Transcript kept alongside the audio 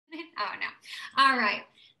Oh, no. All right.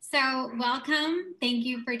 So welcome. Thank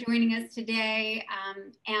you for joining us today.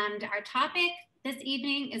 And our topic this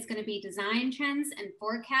evening is going to be design trends and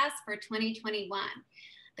forecasts for 2021.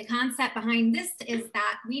 The concept behind this is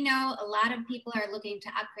that we know a lot of people are looking to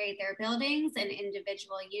upgrade their buildings and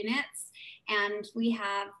individual units. And we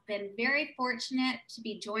have been very fortunate to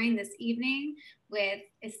be joined this evening with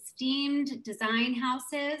esteemed design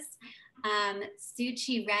houses.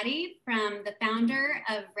 Suchi Reddy, from the founder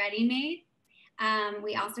of Reddymade.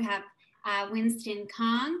 We also have Winston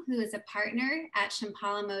Kong, who is a partner at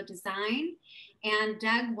Champalimaud Design, and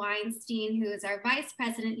Doug Weinstein, who is our vice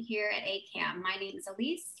president here at AKAM. My name is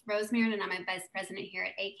Elise Rosemary, and I'm a vice president here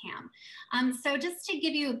at AKAM. So just to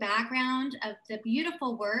give you a background of the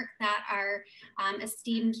beautiful work that our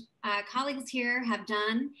esteemed colleagues here have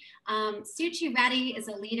done, Suchi Reddy is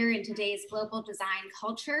a leader in today's global design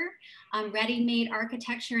culture. Ready-Made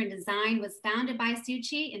Architecture and Design was founded by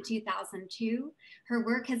Suchi in 2002. Her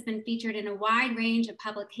work has been featured in a wide range of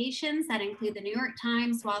publications that include the New York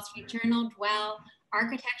Times, Wall Street Journal, Dwell,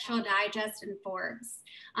 Architectural Digest, and Forbes.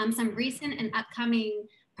 Some recent and upcoming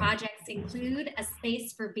projects include A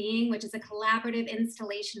Space for Being, which is a collaborative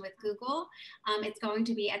installation with Google. It's going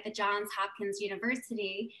to be at the Johns Hopkins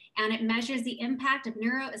University, and it measures the impact of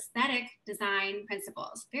neuroaesthetic design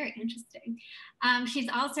principles. Very interesting. She's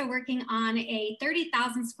also working on a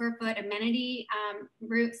 30,000 square foot amenity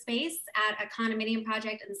root space at a condominium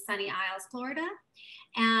project in Sunny Isles, Florida.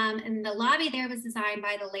 And the lobby there was designed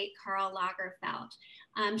by the late Karl Lagerfeld.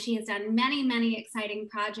 She has done many, many exciting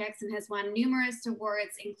projects and has won numerous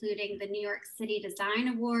awards, including the New York City Design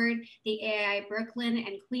Award, the AIA Brooklyn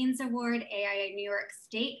and Queens Award, AIA New York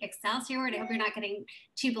State Excelsior Award. I hope you're not getting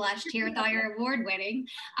too blushed here with all your award winning.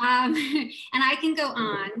 And I can go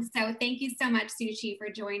on. So thank you so much, Suchi, for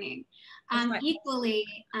joining. Equally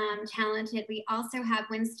talented, we also have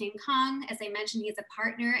Winston Kong. As I mentioned, he's a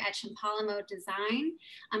partner at Champalimaud Design.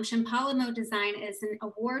 Champalimaud Design is an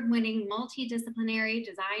award-winning multidisciplinary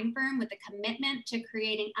design firm with a commitment to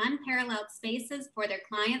creating unparalleled spaces for their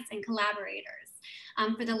clients and collaborators.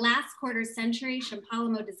 For the last quarter century,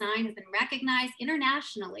 Champalimaud Design has been recognized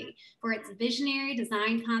internationally for its visionary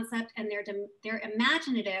design concept and their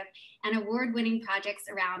imaginative and award-winning projects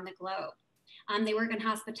around the globe. They work in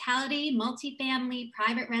hospitality, multifamily,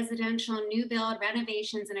 private residential, new build,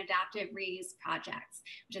 renovations, and adaptive reuse projects,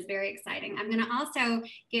 which is very exciting. I'm going to also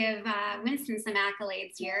give Winston some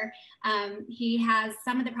accolades here. He has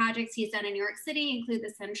some of the projects he's done in New York City include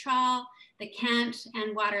the Central, the Kent,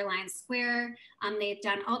 and Waterline Square. They've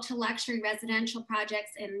done ultra luxury residential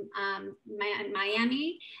projects in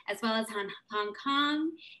Miami, as well as Hong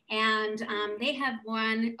Kong. And they have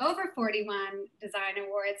won over 41 design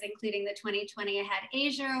awards, including the 2020 Ahead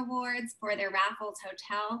Asia Awards for their Raffles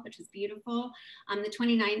Hotel, which is beautiful. The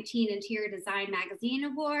 2019 Interior Design Magazine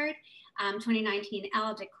Award, 2019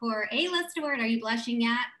 Elle Decor A-List Award. Are you blushing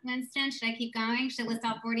yet, Winston? Should I keep going? Should I list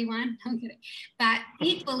all 41? I'm kidding. But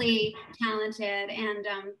equally talented and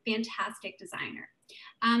fantastic designer.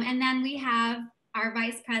 And then we have our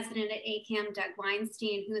vice president at AKAM, Doug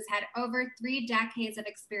Weinstein, who has had over 3 decades of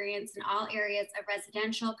experience in all areas of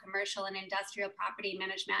residential, commercial, and industrial property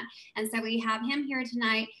management. And so we have him here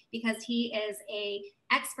tonight because he is an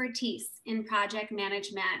expertise in project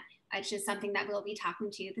management, which is something that we'll be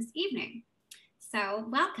talking to this evening. So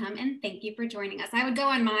welcome and thank you for joining us. I would go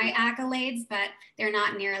on my accolades, but they're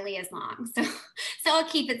not nearly as long. So I'll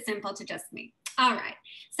keep it simple to just me. All right,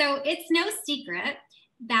 so it's no secret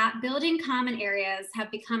that building common areas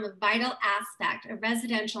have become a vital aspect of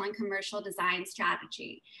residential and commercial design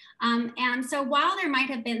strategy. And so while there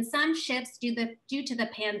might have been some shifts due to the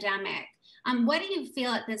pandemic, what do you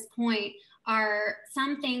feel at this point are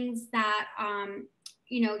some things that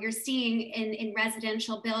you're seeing in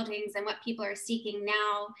residential buildings and what people are seeking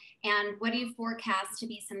now, and what do you forecast to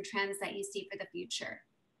be some trends that you see for the future?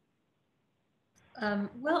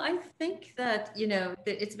 Well, I think that,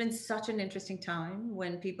 it's been such an interesting time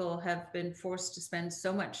when people have been forced to spend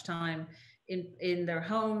so much time in their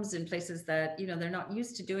homes, in places that, they're not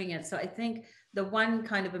used to doing it. So I think the one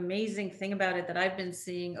kind of amazing thing about it that I've been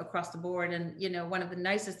seeing across the board, and, one of the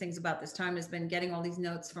nicest things about this time has been getting all these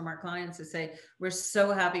notes from our clients to say, we're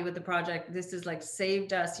so happy with the project. This is like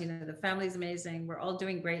saved us, the family's amazing. We're all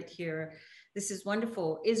doing great here. This is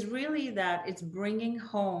wonderful, is really that it's bringing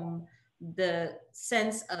home the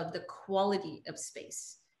sense of the quality of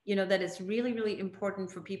space, that it's really, really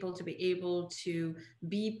important for people to be able to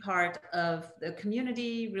be part of the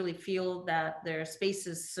community, really feel that their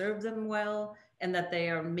spaces serve them well and that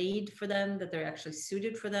they are made for them, that they're actually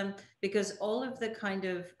suited for them, because all of the kind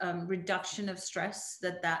of reduction of stress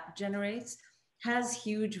that generates has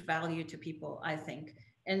huge value to people, I think.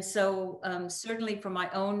 And so certainly from my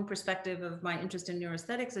own perspective of my interest in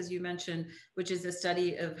neuroaesthetics, as you mentioned, which is a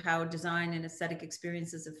study of how design and aesthetic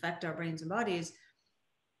experiences affect our brains and bodies,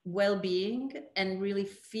 well-being and really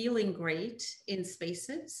feeling great in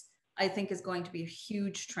spaces, I think is going to be a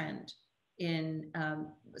huge trend in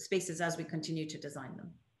spaces as we continue to design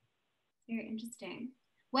them. Very interesting.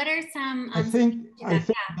 What are some? I think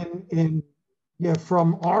yeah,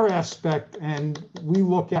 from our aspect, and we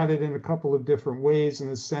look at it in a couple of different ways, in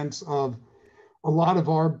the sense of a lot of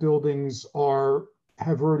our buildings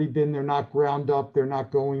have already been, they're not ground up, they're not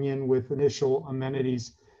going in with initial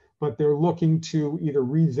amenities, but they're looking to either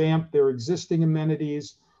revamp their existing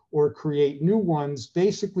amenities or create new ones,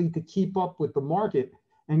 basically to keep up with the market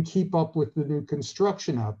and keep up with the new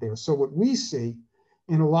construction out there. So what we see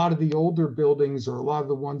in a lot of the older buildings, or a lot of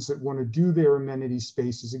the ones that want to do their amenity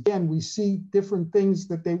spaces, again, we see different things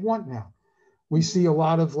that they want now. We see a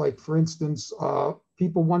lot of, like, for instance,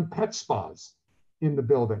 people want pet spas in the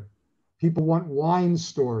building. People want wine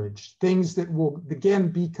storage, things that will, again,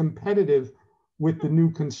 be competitive with the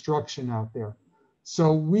new construction out there.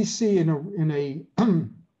 So we see in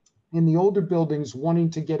the older buildings wanting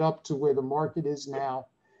to get up to where the market is now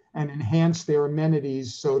and enhance their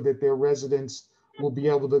amenities so that their residents will be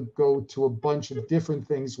able to go to a bunch of different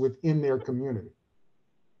things within their community.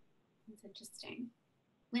 That's interesting.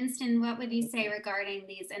 Winston, what would you say regarding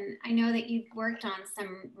these? And I know that you've worked on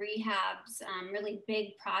some rehabs, really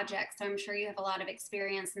big projects, so I'm sure you have a lot of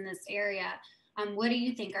experience in this area. What do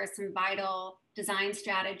you think are some vital design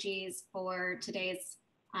strategies for today's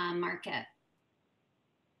market?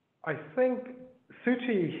 I think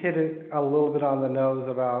Suchi hit it a little bit on the nose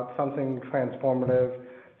about something transformative,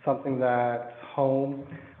 something that's home.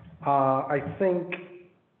 I think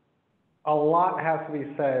a lot has to be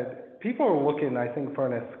said. People are looking, I think, for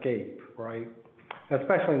an escape, right?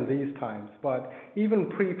 Especially in these times. But even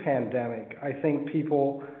pre-pandemic, I think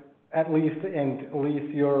people, at least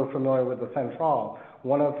you're familiar with the Central,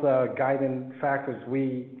 one of the guiding factors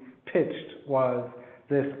we pitched was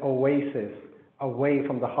this oasis away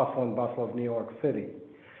from the hustle and bustle of New York City.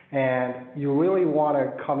 And you really want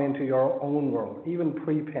to come into your own world, even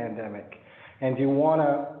pre-pandemic, and you want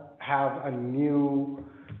to have a new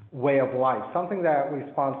way of life, something that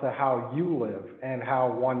responds to how you live and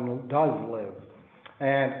how one does live.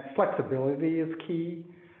 And flexibility is key.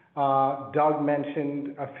 Doug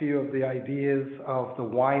mentioned a few of the ideas of the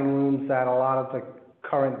wine rooms that a lot of the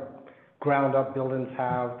current ground-up buildings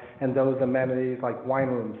have, and those amenities like wine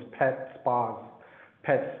rooms, pet spas,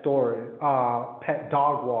 pet storage, pet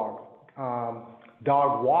dog walks,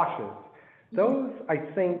 dog washes. Those, I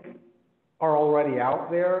think, are already out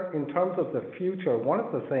there. In terms of the future, one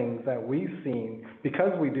of the things that we've seen,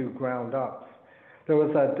 because we do ground ups, there was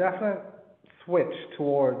a definite switch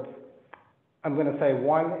towards, I'm going to say,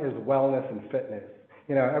 one is wellness and fitness.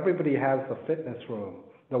 You know, everybody has the fitness room.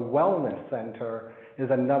 The wellness center is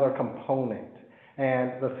another component.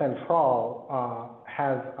 And the Central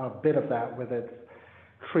has a bit of that with its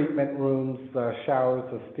treatment rooms, the showers,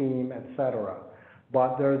 the steam, etc.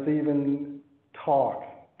 But there's even talk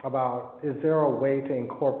about, is there a way to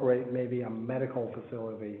incorporate maybe a medical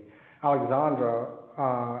facility? Alexandra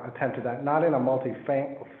attempted that, not in a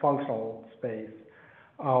multifunctional space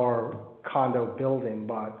or condo building,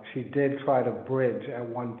 but she did try to bridge at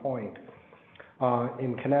one point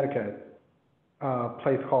in Connecticut, a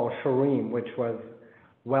place called Shireen, which was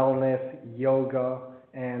wellness, yoga,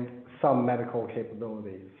 and some medical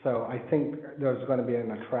capabilities. So I think there's going to be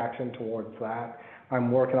an attraction towards that.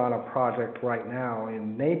 I'm working on a project right now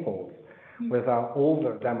in Naples with an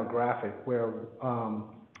older demographic where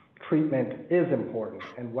treatment is important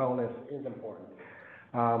and wellness is important.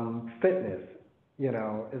 Fitness, you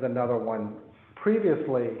know, is another one.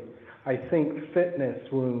 Previously, I think fitness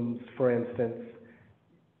rooms, for instance,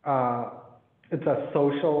 it's a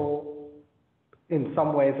social, in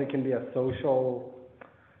some ways it can be a social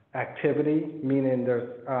activity, meaning there's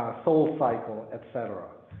Soul Cycle, etc.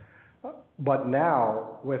 But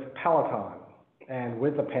now with Peloton and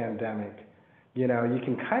with the pandemic, you know, you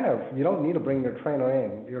can kind of, you don't need to bring your trainer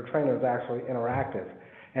in. Your trainer is actually interactive.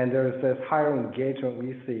 And there's this higher engagement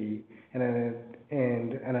we see and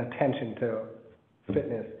an attention to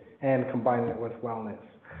fitness and combining it with wellness.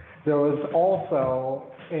 There was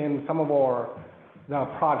also in some of the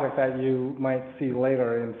project that you might see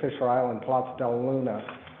later in Fisher Island, Plaza del Luna,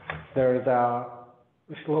 there's a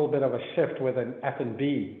little bit of a shift with an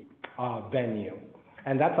F&B venue.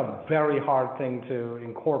 And that's a very hard thing to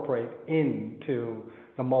incorporate into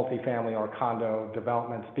the multifamily or condo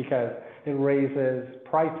developments because it raises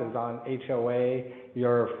prices on HOA,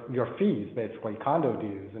 your fees, basically, condo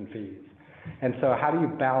dues and fees. And so how do you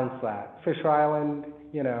balance that? Fisher Island,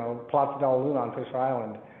 you know, Palazzo della Luna on Fisher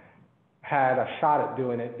Island had a shot at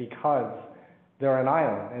doing it because they're an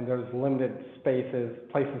island and there's limited spaces,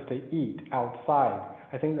 places to eat outside.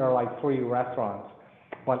 I think there are like 3 restaurants,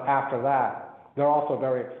 but after that, they're also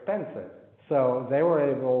very expensive. So they were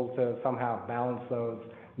able to somehow balance those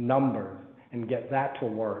numbers and get that to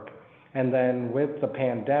work. And then with the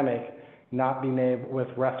pandemic, not being able, with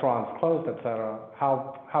restaurants closed, et cetera,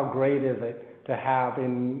 how great is it to have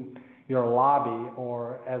in your lobby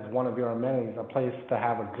or as one of your amenities, a place to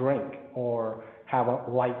have a drink or have a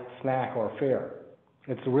light snack or fare.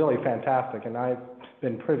 It's really fantastic, and I've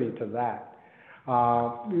been privy to that.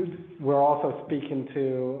 We're also speaking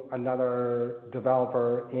to another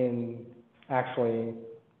developer actually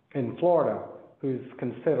in Florida who's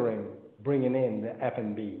considering bringing in the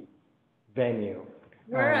F&B venue.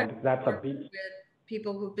 And that's a beach. With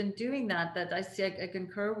people who've been doing that I see, I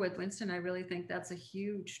concur with Winston. I really think that's a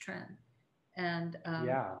huge trend. And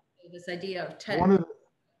this idea of tech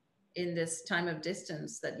in this time of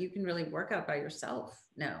distance that you can really work out by yourself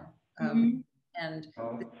now. And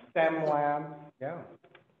STEM lab, yeah.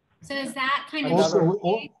 So is that kind of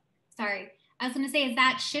sorry, I was going to say, is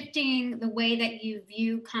that shifting the way that you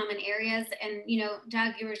view common areas? And, you know,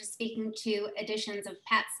 Doug, you were just speaking to additions of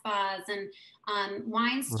pet spas and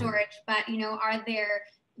wine storage, but, you know, are there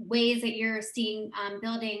ways that you're seeing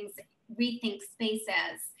buildings rethink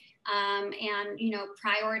spaces and, you know,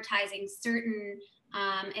 prioritizing certain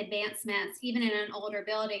advancements, even in an older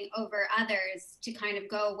building over others to kind of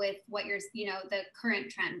go with what the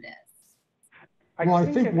current trend is? Well, I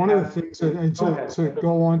think one of the things, and to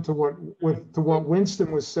go on to what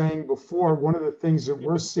Winston was saying before, one of the things that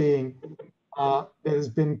we're seeing that has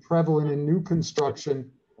been prevalent in new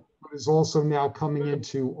construction, but is also now coming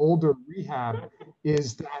into older rehab,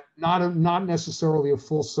 is that not necessarily a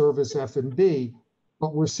full service F&B,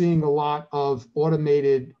 but we're seeing a lot of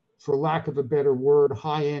automated, for lack of a better word,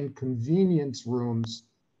 high-end convenience rooms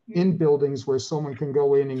in buildings where someone can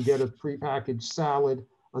go in and get a prepackaged salad,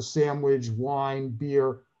 a sandwich, wine,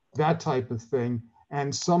 beer, that type of thing.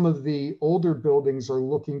 And some of the older buildings are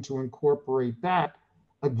looking to incorporate that,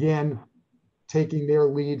 again, taking their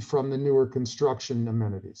lead from the newer construction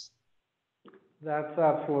amenities. That's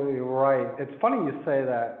absolutely right. It's funny you say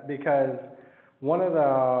that because one of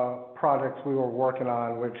the projects we were working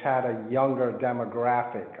on, which had a younger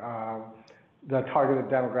demographic, the targeted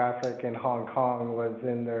demographic in Hong Kong was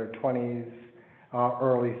in their 20s,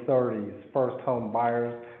 early 30s, first home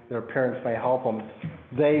buyers. Their parents may help them.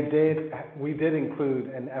 We did include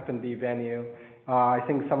an F&B venue. I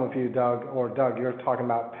think some of you, Doug, you're talking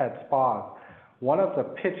about pet spas. One of the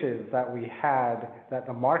pitches that we had that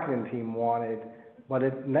the marketing team wanted, but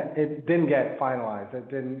it didn't get finalized, it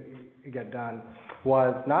didn't get done,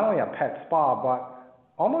 was not only a pet spa, but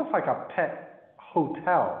almost like a pet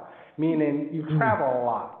hotel, meaning you travel a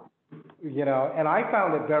lot. You know, and I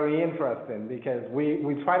found it very interesting because we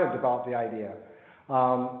try to develop the idea.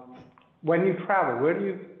 When you travel,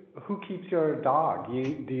 who keeps your dog?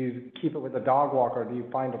 Do you keep it with a dog walker? Do you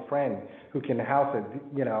find a friend who can house it?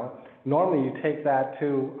 You know, normally you take that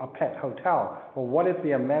to a pet hotel. Well, what is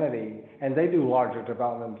the amenity? And they do larger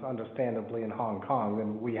developments, understandably, in Hong Kong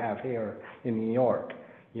than we have here in New York,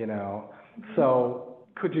 you know. So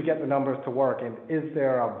could you get the numbers to work? And is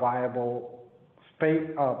there a viable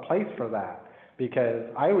place for that? Because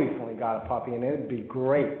I recently got a puppy and it'd be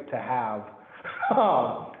great to have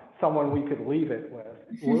someone we could leave it with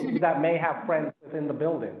that may have friends within the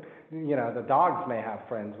building. You know, the dogs may have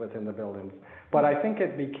friends within the buildings. But I think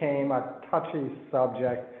it became a touchy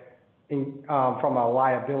subject from a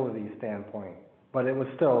liability standpoint. But it was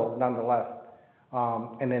still, nonetheless,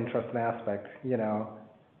 an interesting aspect, you know.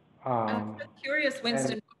 I'm curious,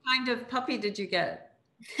 Winston, what kind of puppy did you get?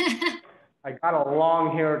 I got a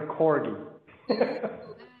long-haired corgi.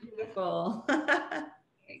 Beautiful.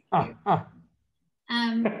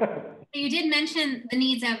 You did mention the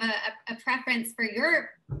needs of a preference for your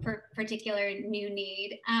particular new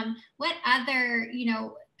need. What other, you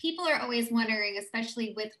know, people are always wondering,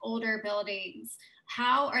 especially with older buildings,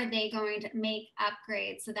 how are they going to make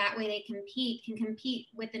upgrades so that way they can compete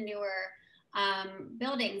with the newer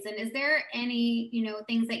buildings? And is there any, you know,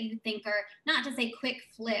 things that you think are not to say quick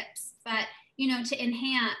flips, but, you know, to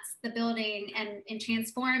enhance the building and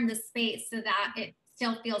transform the space so that it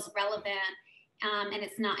still feels relevant and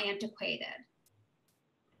it's not antiquated?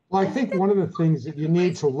 Well, I think one of the things that you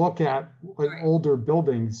need to look at with older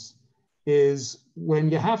buildings is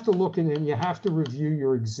when you have to look at it, you have to review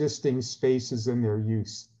your existing spaces and their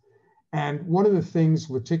use. And one of the things,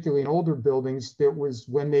 particularly in older buildings, that was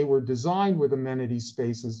when they were designed with amenity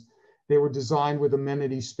spaces, they were designed with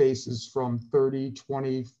amenity spaces from 30,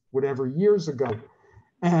 20, whatever years ago.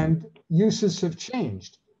 And uses have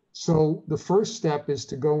changed. So the first step is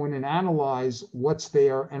to go in and analyze what's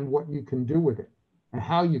there and what you can do with it and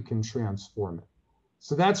how you can transform it.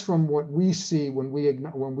 So that's from what we see when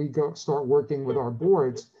we go start working with our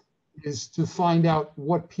boards, is to find out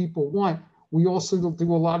what people want. We also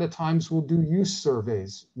do a lot of times, we'll do use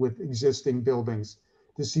surveys with existing buildings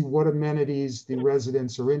to see what amenities the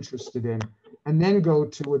residents are interested in, and then go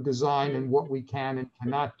to a design and what we can and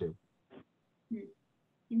cannot do.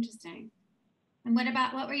 Interesting. And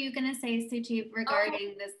what were you going to say, Suchi,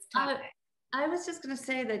 regarding this topic? I was just going to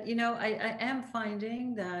say that, you know, I am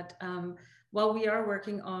finding that while we are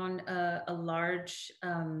working on a large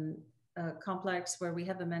complex where we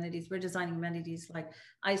have amenities, we're designing amenities like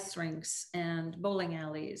ice rinks and bowling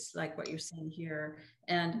alleys, like what you're seeing here,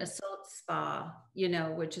 and a salt spa, you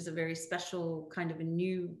know, which is a very special kind of a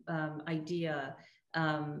new idea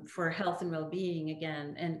for health and well-being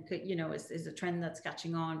again, and you know, is a trend that's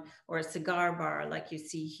catching on, or a cigar bar like you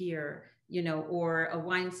see here, you know, or a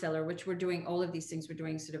wine cellar, which we're doing all of these things. We're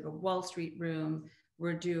doing sort of a Wall Street room.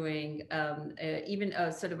 We're doing even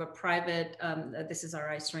a sort of a private, this is our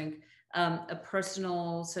ice rink, a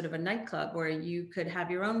personal sort of a nightclub where you could have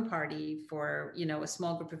your own party for, you know, a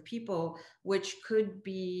small group of people, which could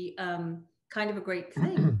be kind of a great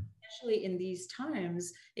thing. Especially in these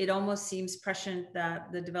times, it almost seems prescient that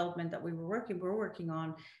the development that we're working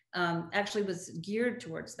on actually was geared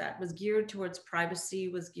towards that, was geared towards privacy,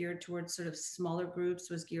 was geared towards sort of smaller groups,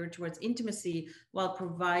 was geared towards intimacy, while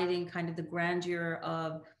providing kind of the grandeur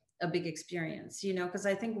of a big experience, you know, because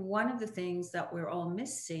I think one of the things that we're all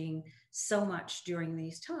missing so much during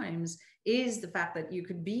these times is the fact that you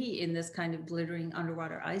could be in this kind of glittering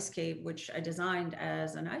underwater ice cave, which I designed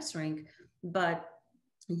as an ice rink, but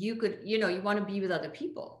you could, you know, you want to be with other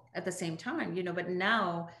people at the same time, you know, but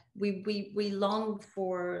now we long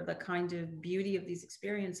for the kind of beauty of these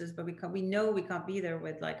experiences, but we know we can't be there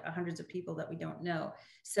with like hundreds of people that we don't know.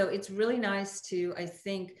 So it's really nice to, I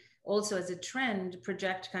think, also as a trend,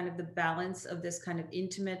 project kind of the balance of this kind of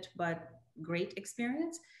intimate but great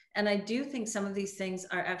experience. And I do think some of these things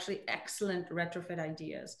are actually excellent retrofit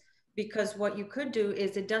ideas. Because what you could do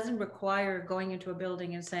is, it doesn't require going into a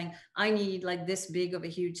building and saying, I need like this big of a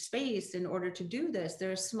huge space in order to do this. There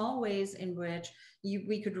are small ways in which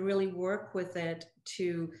we could really work with it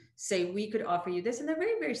to say, we could offer you this. And they're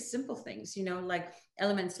very, very simple things, you know, like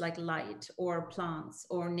elements like light or plants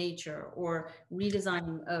or nature, or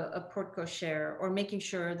redesigning a porte cochere, or making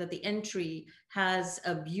sure that the entry has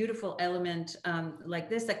a beautiful element like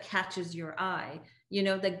this that catches your eye, you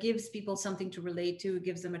know, that gives people something to relate to,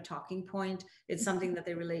 gives them a talking point. It's something that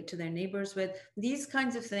they relate to their neighbors with. These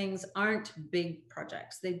kinds of things aren't big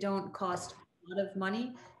projects. They don't cost a lot of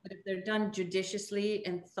money, but if they're done judiciously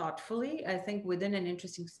and thoughtfully, I think within an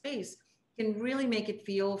interesting space, can really make it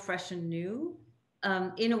feel fresh and new.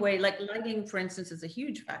 In a way, like lighting, for instance, is a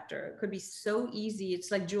huge factor. It could be so easy.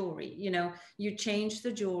 It's like jewelry, you know, you change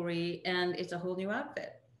the jewelry and it's a whole new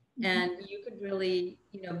outfit. And you could really,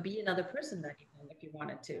 you know, be another person that evening if you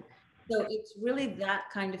wanted to. So it's really that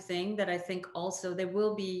kind of thing that I think also there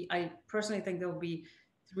will be, I personally think there will be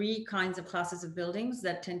three kinds of classes of buildings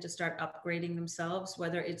that tend to start upgrading themselves,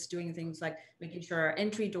 whether it's doing things like making sure our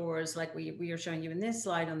entry doors, like we are showing you in this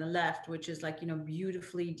slide on the left, which is like, you know,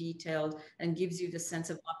 beautifully detailed and gives you the sense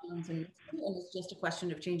of opulence, and it's just a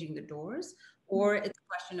question of changing the doors, or it's a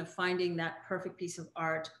question of finding that perfect piece of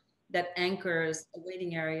art that anchors a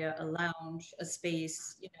waiting area, a lounge, a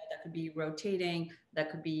space, you know, that could be rotating, that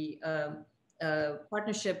could be a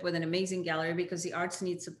partnership with an amazing gallery, because the arts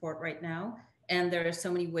need support right now. And there are so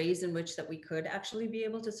many ways in which that we could actually be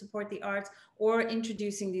able to support the arts, or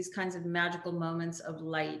introducing these kinds of magical moments of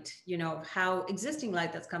light, you know, how existing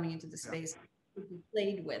light that's coming into the space could be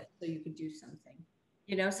played with, so you could do something,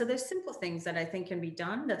 you know. So there's simple things that I think can be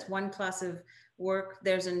done. That's one class of work.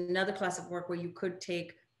 There's another class of work where you could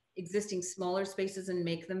take existing smaller spaces and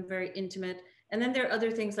make them very intimate. And then there are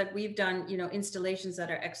other things like we've done, you know, installations that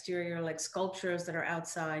are exterior, like sculptures that are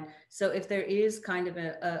outside. So if there is kind of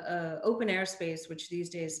a open air space, which these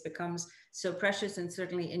days becomes so precious, and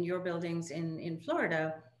certainly in your buildings in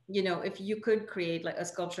Florida, you know, if you could create like a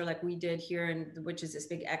sculpture like we did here, and which is this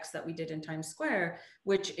big X that we did in Times Square,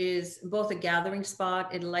 which is both a gathering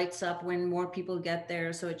spot, it lights up when more people get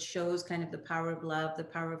there, so it shows kind of the power of love, the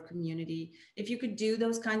power of community. If you could do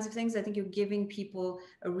those kinds of things, I think you're giving people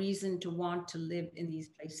a reason to want to live in these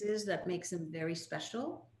places that makes them very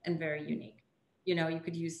special and very unique. You know, you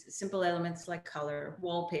could use simple elements like color,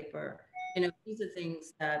 wallpaper. You know, these are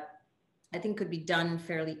things that I think could be done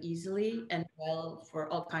fairly easily and well for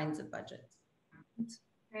all kinds of budgets.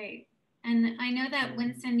 Great. And I know that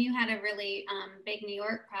Winston, you had a really big New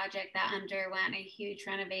York project that underwent a huge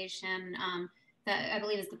renovation that I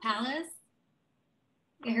believe is the Palace.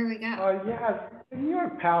 Here we go. Yes, the New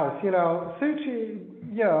York Palace, you know, Suchi,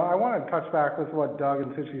 you know, I want to touch back with what Doug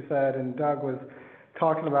and Suchi said, and Doug was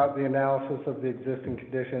talking about the analysis of the existing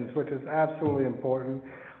conditions, which is absolutely important.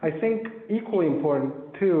 I think equally important,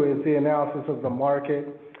 too, is the analysis of the market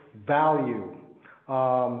value,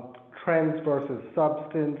 trends versus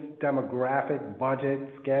substance, demographic, budget,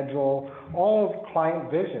 schedule, all of client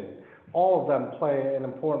vision. All of them play an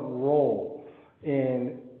important role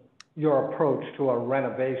in your approach to a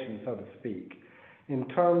renovation, so to speak. In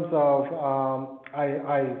terms of,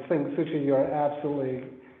 I think, Suchi, you're absolutely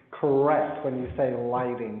correct when you say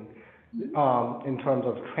lighting, in terms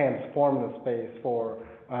of transforming the space for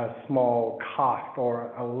a small cost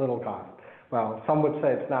or a little cost. Well, some would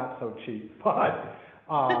say it's not so cheap, but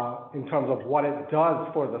in terms of what it does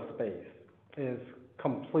for the space is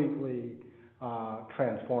completely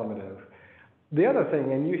transformative. The other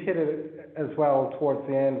thing, and you hit it as well towards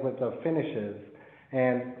the end with the finishes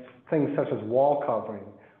and things such as wall covering.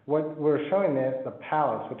 What we're showing at the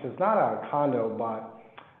Palace, which is not a condo, but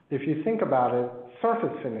if you think about it,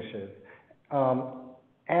 surface finishes,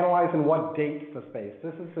 analyzing what dates the space.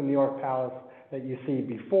 This is the New York Palace that you see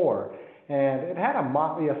before, and it had a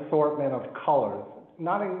motley assortment of colors,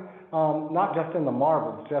 not just in the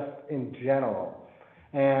marbles, just in general.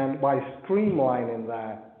 And by streamlining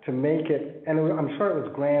that, to make it, and I'm sure it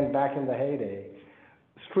was grand back in the heyday,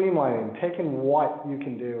 streamlining, taking what you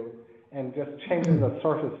can do and just changing the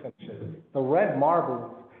surface finishes. The red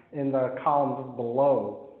marbles in the columns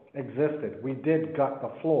below existed. We did gut the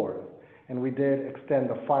floors, and we did extend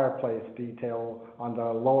the fireplace detail on the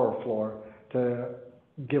lower floor to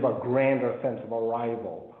give a grander sense of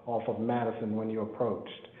arrival off of Madison when you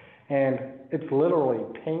approached. And it's literally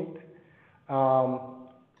paint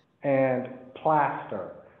and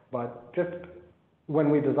plaster. But just when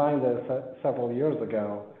we designed this several years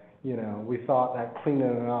ago, you know, we thought that cleaning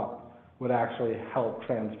it up would actually help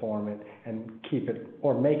transform it and keep it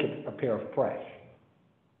or make it appear fresh.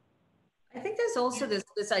 I think there's also this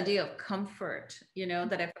idea of comfort, you know,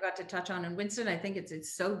 that I forgot to touch on. And Winston, I think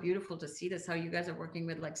it's so beautiful to see this, how you guys are working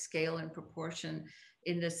with like scale and proportion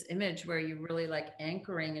in this image where you're really like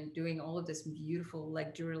anchoring and doing all of this beautiful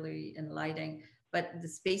like jewelry and lighting. But the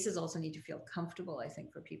spaces also need to feel comfortable, I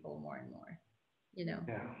think, for people more and more, you know?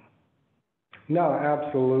 Yeah. No,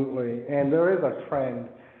 absolutely. And there is a trend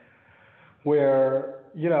where,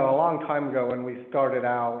 you know, a long time ago when we started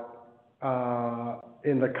out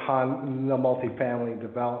in the multifamily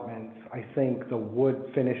developments, I think the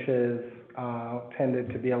wood finishes tended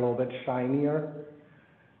to be a little bit shinier.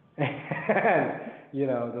 And, you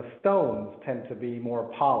know, the stones tend to be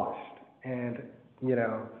more polished. And, you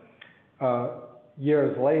know,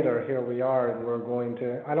 years later, here we are, and we're going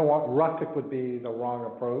to, rustic would be the wrong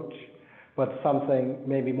approach, but something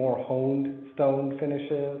maybe more honed stone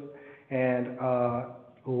finishes and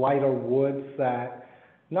lighter woods that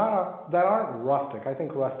aren't rustic. I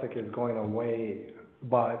think rustic is going away,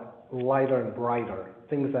 but lighter and brighter,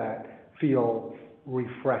 things that feel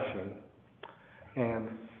refreshing. And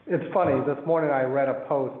it's funny, this morning I read a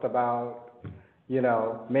post about, you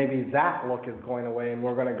know, maybe that look is going away and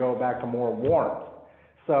we're going to go back to more warmth.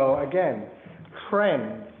 So again,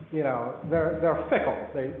 trends, you know, they're fickle,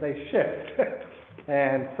 they shift.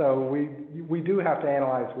 And so we do have to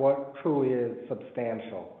analyze what truly is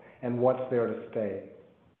substantial and what's there to stay.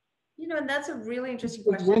 You know, and that's a really interesting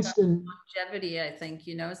question Winston, about longevity, I think.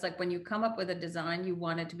 You know, it's like when you come up with a design, you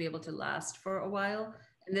want it to be able to last for a while.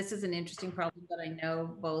 And this is an interesting problem that I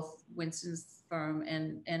know both Winston's firm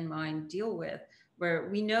and mine deal with, where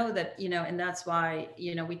we know that, you know, and that's why,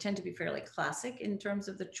 you know, we tend to be fairly classic in terms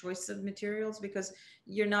of the choice of materials, because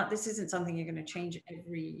this isn't something you're going to change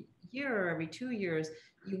every year or every 2 years.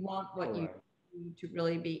 You want what you do to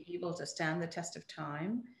really be able to stand the test of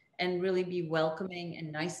time and really be welcoming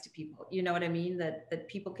and nice to people. You know what I mean? That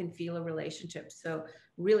people can feel a relationship. So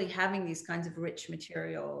really having these kinds of rich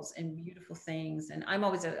materials and beautiful things. And I'm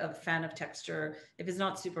always a fan of texture. If it's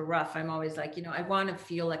not super rough, I'm always like, you know, I want to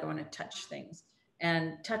feel like I want to touch things.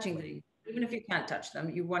 and touching things. Even if you can't touch them,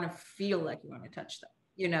 you want to feel like you want to touch them,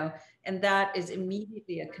 you know, and that is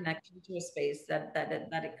immediately a connection to a space that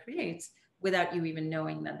it creates without you even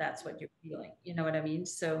knowing that that's what you're feeling. You know what I mean?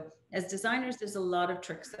 So as designers, there's a lot of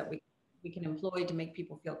tricks that we can employ to make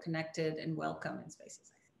people feel connected and welcome in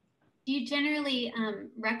spaces. Do you generally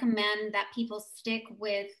recommend that people stick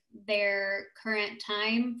with their current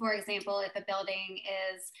time? For example, if a building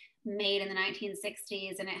is made in the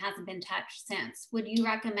 1960s and it hasn't been touched since, would you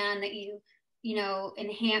recommend that you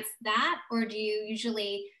enhance that? Or do you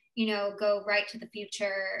usually, go right to the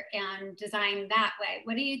future and design that way?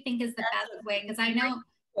 What do you think is the best way? Because I know,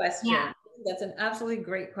 question. Yeah. That's an absolutely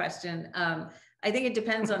great question. I think it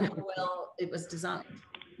depends on how well it was designed.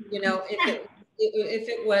 You know, if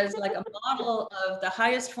it was like a model of the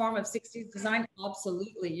highest form of 60s design,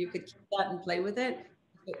 absolutely, you could keep that and play with it.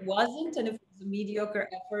 If it wasn't, and if it was a mediocre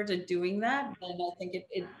effort at doing that, then I think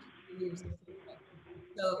it leaves a footprint.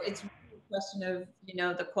 So it's really a question of,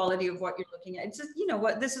 the quality of what you're looking at. It's just,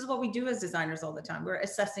 this is what we do as designers all the time. We're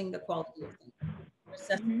assessing the quality of things. We're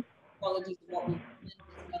assessing the qualities of what we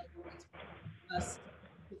us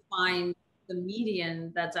to find the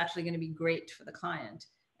median that's actually going to be great for the client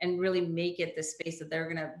and really make it the space that they're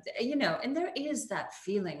going to, and there is that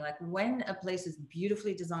feeling like when a place is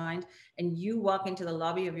beautifully designed and you walk into the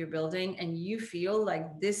lobby of your building and you feel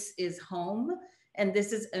like this is home and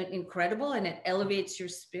this is incredible and it elevates your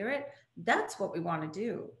spirit, that's what we want to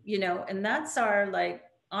do, and that's our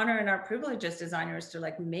honor and our privilege as designers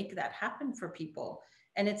to make that happen for people.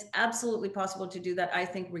 And it's absolutely possible to do that, I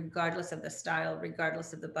think, regardless of the style,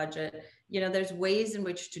 regardless of the budget. There's ways in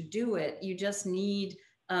which to do it. You just need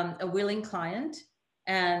a willing client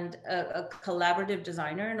and a collaborative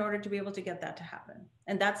designer in order to be able to get that to happen.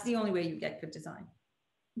 And that's the only way you get good design.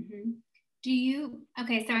 Mm-hmm.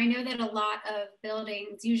 Okay, so I know that a lot of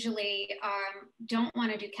buildings usually don't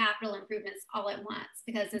want to do capital improvements all at once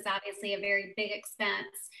because it's obviously a very big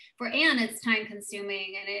expense and it's time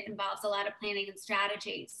consuming and it involves a lot of planning and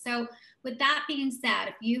strategy. So with that being said,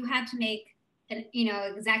 if you had to make an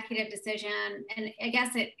executive decision, and I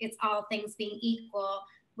guess it's all things being equal,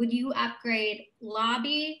 would you upgrade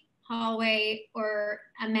lobby, hallway, or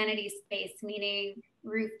amenity space, meaning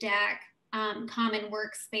roof deck, common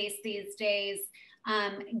workspace these days,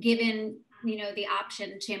 given the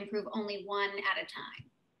option to improve only one at a time?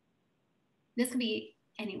 This could be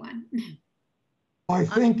anyone. I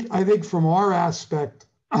think from our aspect,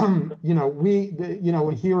 hearing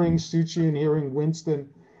Suchi and hearing Winston,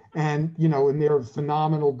 and and their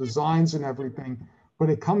phenomenal designs and everything, but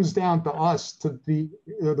it comes down to us to be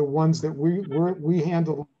the ones that we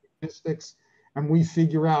handle logistics and we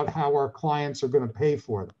figure out how our clients are going to pay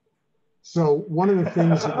for them. So one of the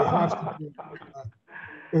things that you have to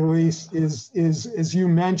do, Elise, is as you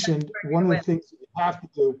mentioned, one of the things that you have to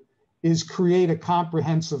do is create a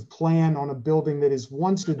comprehensive plan on a building that is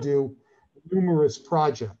wants to do numerous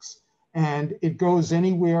projects. And it goes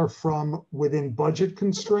anywhere from within budget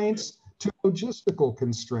constraints to logistical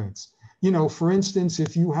constraints. For instance,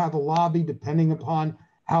 if you have a lobby, depending upon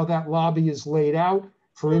how that lobby is laid out,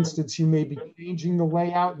 for instance, you may be changing the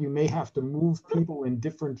layout. You may have to move people in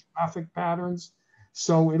different traffic patterns.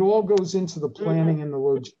 So it all goes into the planning and the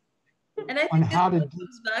logistics on how to do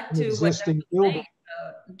back to existing building.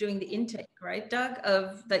 Doing the intake, right, Doug?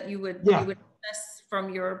 Of that you would assess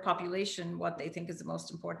from your population what they think is the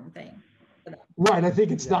most important thing. Right. I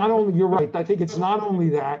think it's not only, you're right. I think it's not only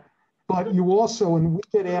that, but you also, and we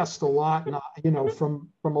get asked a lot, from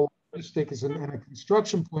a logistics and a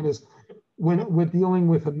construction point is, when we're dealing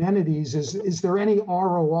with amenities, is there any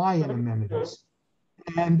ROI in amenities?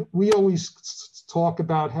 And we always talk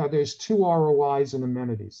about how there's two ROIs in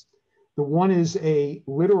amenities. The one is a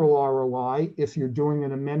literal ROI if you're doing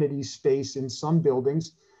an amenity space in some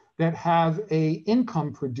buildings that have a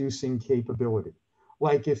income producing capability.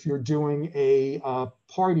 Like if you're doing a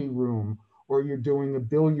party room or you're doing a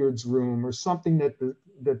billiards room or something that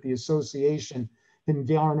the association can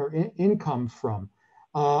garner income from.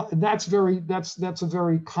 That's a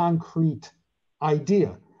very concrete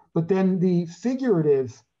idea. But then the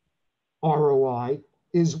figurative ROI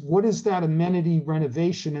is what is that amenity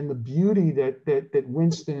renovation and the beauty that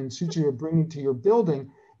Winston and Suchi are bringing to your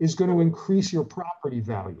building is going to increase your property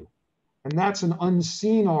value. And that's an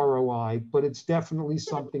unseen ROI, but it's definitely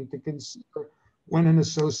something to consider when an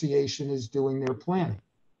association is doing their planning.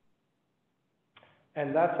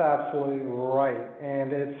 And that's absolutely right.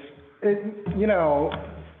 And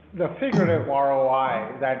the figurative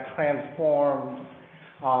ROI, that transformed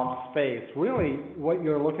space, really what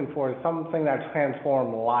you're looking for is something that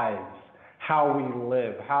transforms lives, how we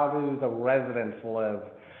live, how do the residents live.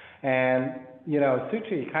 And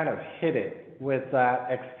Suchi kind of hit it with that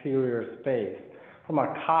exterior space. From a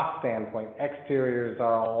cost standpoint, exteriors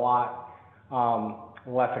are a lot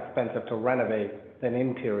less expensive to renovate than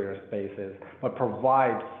interior spaces, but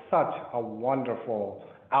provide such a wonderful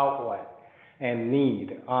outlet and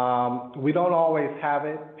need. We don't always have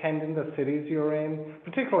it penned in the cities you're in,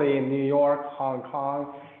 particularly in New York, Hong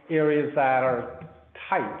Kong, areas that are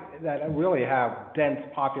tight, that really have dense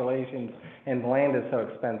populations and land is so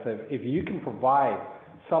expensive. If you can provide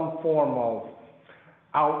some form of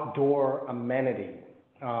outdoor amenity,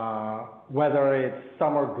 whether it's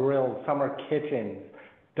summer grills, summer kitchens,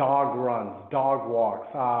 dog runs, dog walks.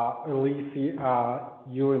 Elise,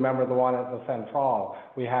 you remember the one at the Central.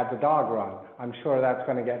 We had the dog run. I'm sure that's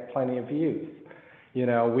going to get plenty of views.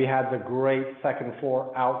 We had the great second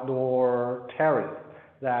floor outdoor terrace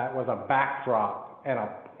that was a backdrop and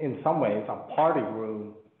in some ways a party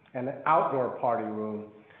room, an outdoor party room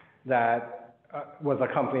that was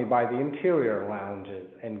accompanied by the interior lounges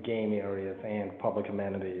and game areas and public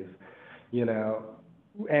amenities.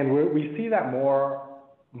 And we see that more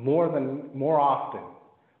often,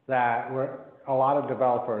 that a lot of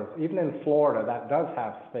developers, even in Florida, that does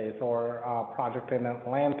have space, or a project in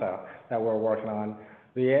Atlanta that we're working on,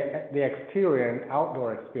 the exterior and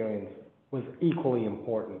outdoor experience was equally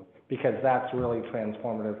important, because that's really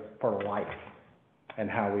transformative for life and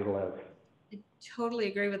how we live. I totally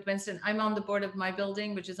agree with Winston. I'm on the board of my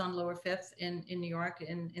building, which is on Lower Fifth in New York,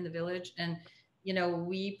 in the Village. And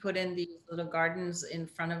we put in these little gardens in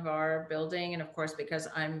front of our building. And of course, because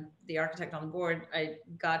I'm the architect on the board, I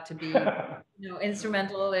got to be,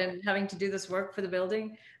 instrumental in having to do this work for the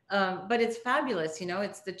building. But it's fabulous.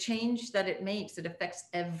 It's the change that it makes. It affects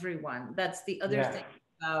everyone. That's the other thing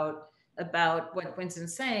about what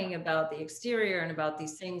Winston's saying about the exterior and about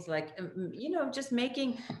these things, like, just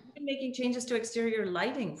making changes to exterior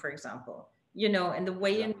lighting, for example, and the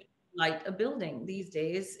way in light a building these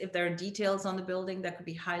days. If there are details on the building that could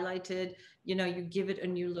be highlighted, you give it a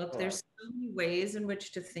new look. There's so many ways in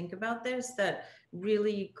which to think about this that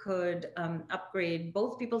really could upgrade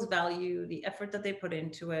both people's value, the effort that they put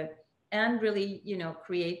into it, and really,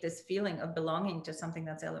 create this feeling of belonging to something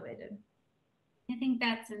that's elevated. I think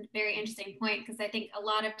that's a very interesting point, because I think a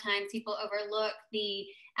lot of times people overlook the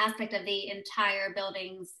aspect of the entire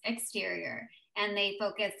building's exterior, and they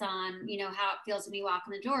focus on, how it feels when you walk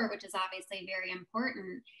in the door, which is obviously very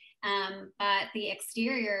important. But the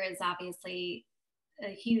exterior is obviously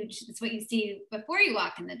it's what you see before you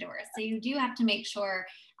walk in the door. So you do have to make sure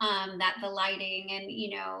that the lighting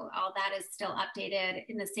and, all that is still updated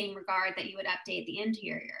in the same regard that you would update the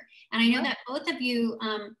interior. And I know that both of you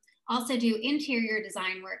also do interior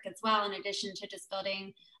design work as well, in addition to just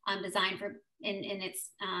building design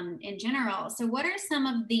in general. So what are some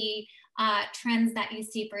of the trends that you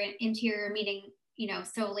see for interior, meaning,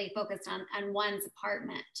 solely focused on one's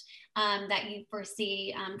apartment, that you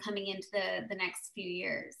foresee coming into the next few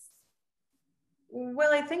years?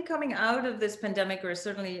 Well, I think coming out of this pandemic, or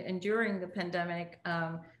certainly enduring the pandemic,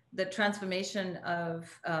 the transformation of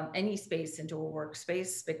any space into a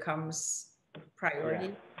workspace becomes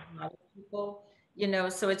priority for a lot of people,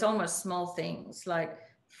 so it's almost small things like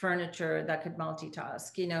furniture that could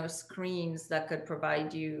multitask, screens that could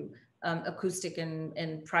provide you acoustic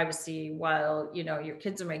and privacy while, your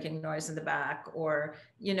kids are making noise in the back, or,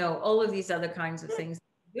 all of these other kinds of things.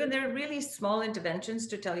 And they're really small interventions,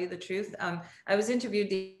 to tell you the truth. I was interviewed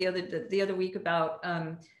the other week about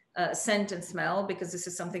scent and smell, because this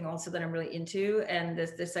is something also that I'm really into. And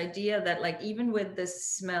this idea that, like, even with this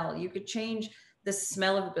smell, you could change the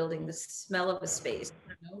smell of a building, the smell of a space,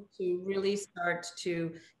 to really start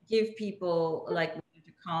to give people, like, to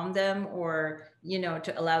calm them, or,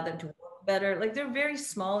 to allow them to work better. Like, they're very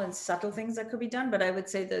small and subtle things that could be done. But I would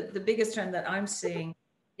say that the biggest trend that I'm seeing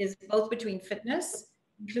is both between fitness,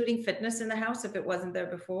 including fitness in the house if it wasn't there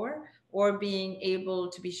before, or being able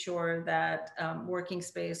to be sure that working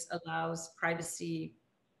space allows privacy,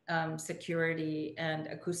 security, and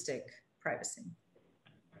acoustic privacy.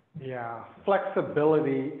 Yeah,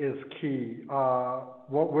 flexibility is key.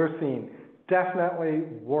 What we're seeing, definitely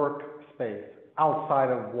workspace outside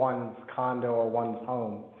of one's condo or one's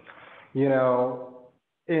home.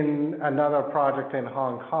 In another project in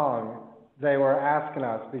Hong Kong, they were asking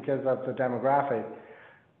us, because of the demographic,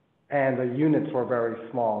 and the units were very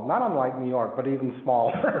small, not unlike New York, but even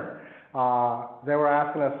smaller. They were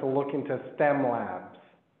asking us to look into STEM labs,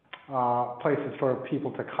 places for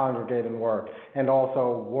people to congregate and work, and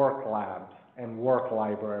also work labs and work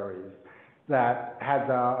libraries that had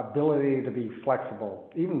the ability to be flexible,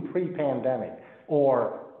 even pre-pandemic,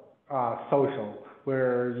 or social,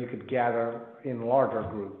 where you could gather in larger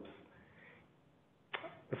groups.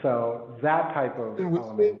 So that type of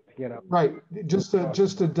element, Right. Just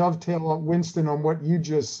to dovetail on Winston on what you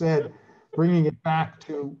just said, bringing it back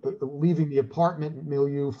to leaving the apartment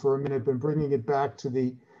milieu for a minute, but bringing it back to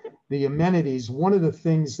the amenities. One of the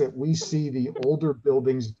things that we see the older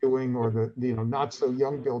buildings doing, or the not so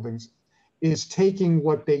young buildings, is taking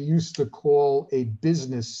what they used to call a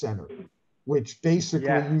business center, which basically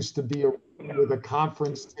used to be with a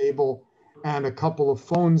conference table and a couple of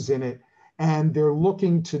phones in it. And they're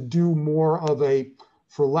looking to do more of a,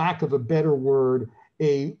 for lack of a better word,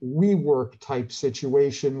 a WeWork type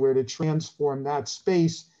situation, where to transform that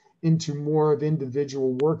space into more of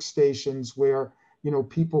individual workstations where,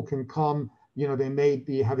 people can come, they may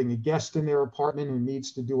be having a guest in their apartment who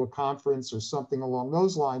needs to do a conference or something along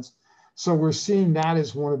those lines. So we're seeing that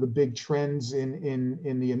as one of the big trends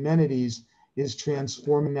in the amenities, is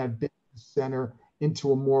transforming that business center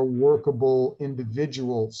into a more workable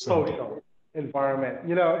individual center. Social environment.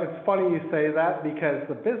 It's funny you say that, because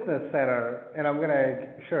the business center, and I'm going to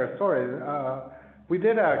share a story. We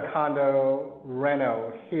did a condo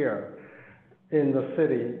reno here in the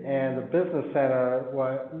city, and the business center,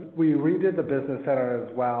 we redid the business center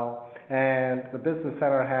as well. And the business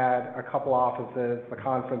center had a couple offices, the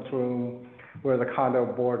conference room where the condo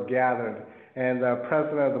board gathered. And the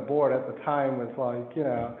president of the board at the time was like,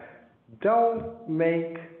 don't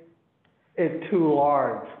make it too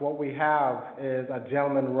large. What we have is a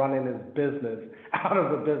gentleman running his business out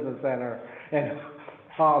of the business center and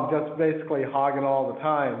just basically hogging all the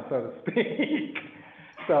time, so to speak.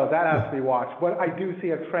 So that has to be watched. But I do see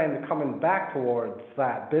a trend coming back towards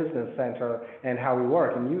that business center and how we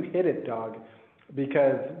work. And you hit it, Doug,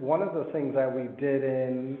 because one of the things that we did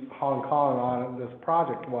in Hong Kong on this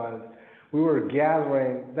project was we were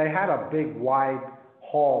gathering. They had a big wide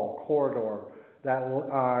hall corridor that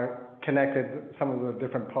connected some of the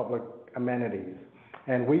different public amenities.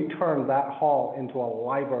 And we turned that hall into a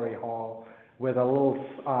library hall with a little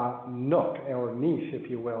nook or niche, if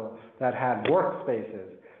you will, that had workspaces.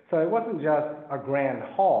 So it wasn't just a grand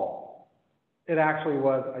hall. It actually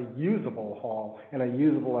was a usable hall and a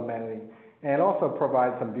usable amenity. And it also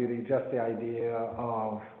provides some beauty, just the idea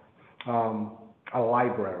of a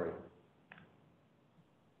library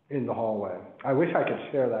in the hallway. I wish I could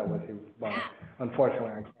share that with you, but unfortunately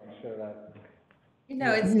I can't share that.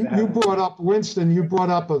 You brought up, Winston, you brought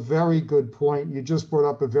up a very good point. You just brought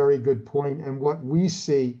up a very good point. And what we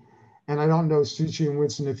see, and I don't know, Suchi and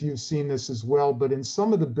Winston, if you've seen this as well, but in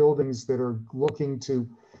some of the buildings that are looking to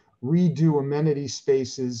redo amenity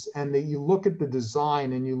spaces, and that you look at the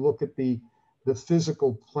design and you look at the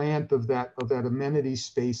physical plant of that amenity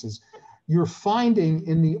spaces, you're finding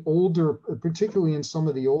in the older, particularly in some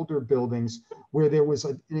of the older buildings, where there was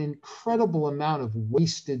an incredible amount of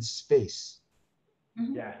wasted space.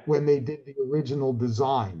 Yes. When they did the original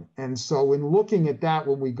design. And so in looking at that,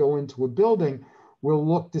 when we go into a building, we'll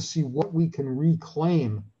look to see what we can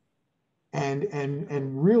reclaim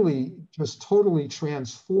and really just totally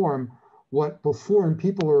transform what before, and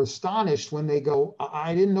people are astonished when they go,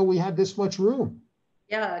 I didn't know we had this much room.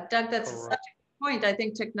 Yeah, Doug, that's such a good point. I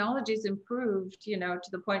think technology's improved, to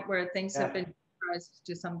the point where things have been computerized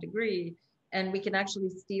to some degree, and we can actually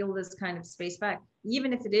steal this kind of space back,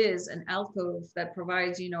 even if it is an alcove that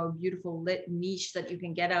provides, a beautiful lit niche that you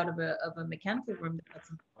can get out of a mechanical room.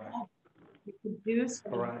 You could do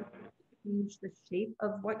something change the shape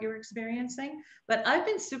of what you're experiencing. But I've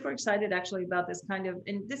been super excited actually about this kind of,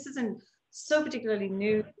 and this isn't so particularly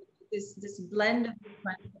new, this blend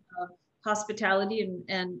of hospitality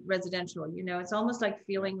and residential. It's almost like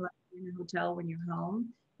feeling like you're in a hotel when you're home,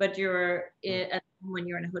 but you're at home when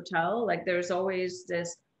you're in a hotel. Like there's always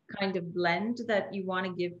this kind of blend that you want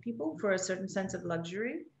to give people for a certain sense of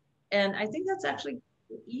luxury. And I think that's actually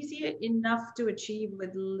easy enough to achieve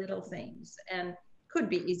with little things, and could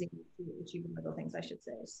be easy to achieve with little things, I should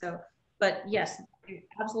say. So, but yes, you're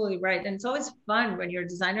absolutely right. And it's always fun when you're a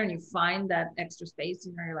designer and you find that extra space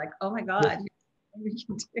and you're like, oh my God, we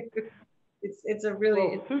can do. It's a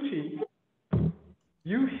really... Well, Suchi,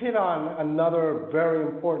 you hit on another very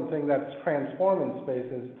important thing that's transforming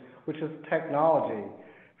spaces, which is technology.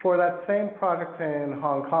 For that same project in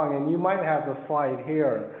Hong Kong, and you might have the slide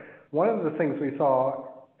here, one of the things we saw,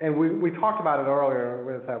 and we talked about it earlier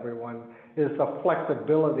with everyone, is the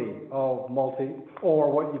flexibility of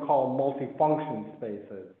or what you call multifunction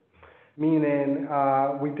spaces. Meaning,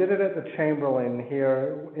 we did it at the Chamberlain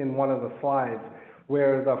here in one of the slides,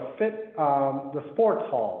 where the sports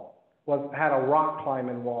hall had a rock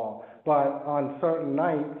climbing wall, but on certain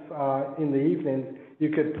nights in the evenings, you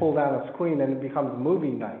could pull down a screen and it becomes movie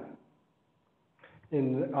night,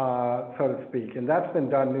 so to speak, and that's been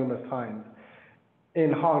done numerous times.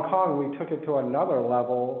 in Hong Kong, we took it to another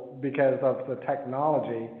level because of the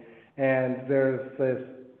technology. And there's this,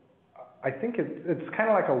 I think it's kind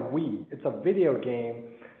of like a Wii. It's a video game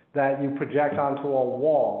that you project onto a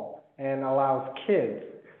wall and allows kids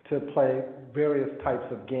to play various types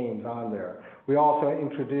of games on there. We also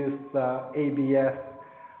introduced the ABS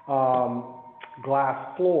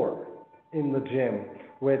glass floor in the gym,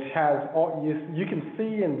 which has all, you can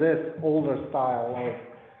see in this older style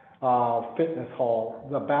of fitness hall,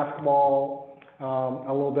 the basketball,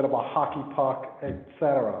 a little bit of a hockey puck,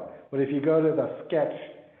 etc. But if you go to the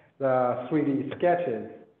 3D sketches,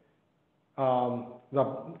 the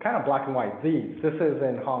kind of black and white, this is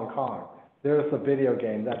in Hong Kong. There's the video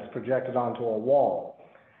game that's projected onto a wall.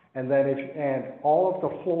 And then and all of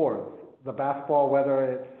the floors, the basketball, whether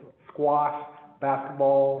it's squash,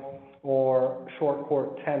 basketball, or short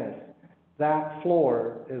court tennis, that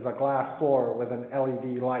floor is a glass floor with an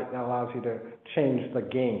LED light that allows you to change the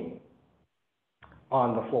game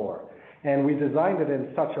on the floor. And we designed it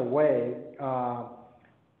in such a way,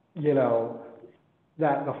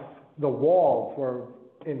 that the walls were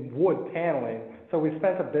in wood paneling. So we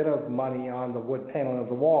spent a bit of money on the wood paneling of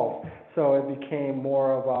the walls. So it became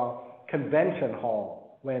more of a convention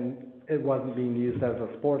hall when it wasn't being used as a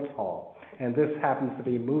sports hall. And this happens to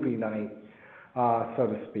be movie night, so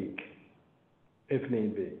to speak, if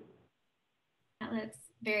need be. That looks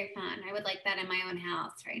very fun. I would like that in my own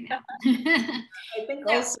house right now. I think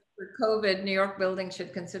also for COVID, New York buildings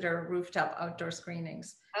should consider rooftop outdoor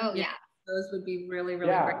screenings. Oh, yeah. Those would be really,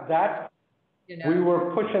 really great. That, we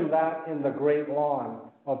were pushing that in the Great Lawn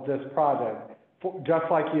of this project, just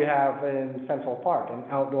like you have in Central Park, an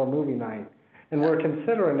outdoor movie night. And we're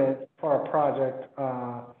considering it for a project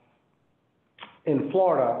in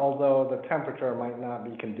Florida, although the temperature might not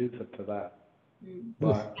be conducive to that.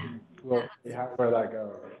 But we'll see where that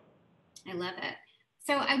goes. I love it.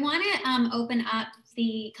 So I want to open up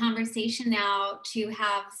the conversation now to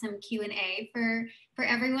have some Q&A for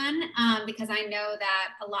everyone, because I know that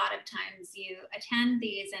a lot of times you attend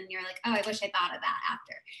these and you're like, oh, I wish I thought of that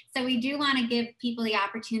after. So we do want to give people the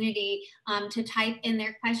opportunity to type in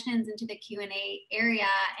their questions into the Q&A area,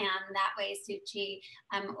 and that way Suchi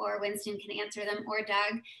or Winston can answer them, or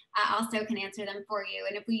Doug also can answer them for you.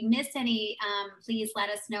 And if we miss any, please let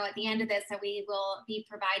us know at the end of this, so we will be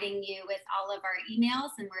providing you with all of our emails,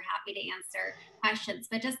 and we're happy to answer questions.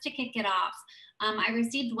 But just to kick it off, I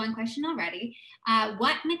received one question already.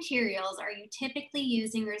 What materials are you typically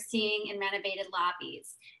using or seeing in renovated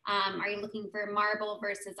lobbies? Are you looking for marble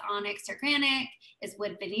versus onyx or granite? Is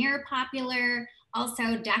wood veneer popular?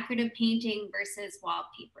 Also, decorative painting versus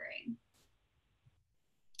wallpapering?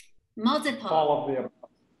 Multiple. All of the above.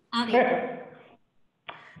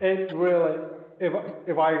 It really,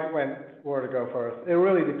 if I were to go first, it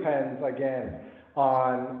really depends, again,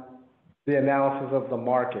 on the analysis of the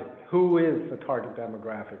market. Who is the target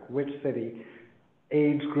demographic? Which city?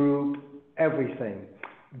 Age group? Everything.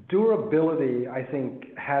 Durability, I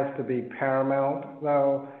think, has to be paramount,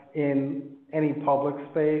 though, in any public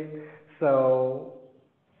space. So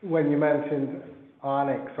when you mentioned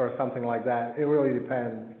onyx or something like that, it really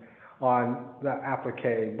depends on the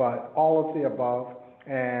applique, but all of the above.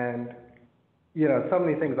 And, so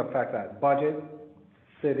many things affect that. Budget,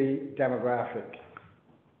 city, demographic,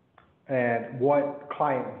 and what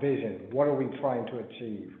client vision, what are we trying to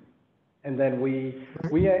achieve? And then we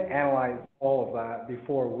analyze all of that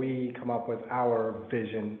before we come up with our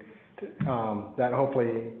vision that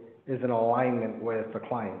hopefully is in alignment with the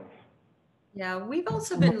clients. Yeah, we've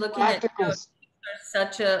also been looking at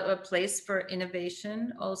such a place for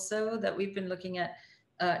innovation also, that we've been looking at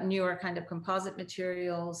newer kind of composite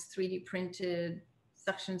materials, 3D printed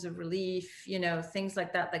sections of relief, things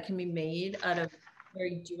like that that can be made out of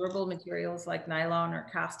very durable materials like nylon or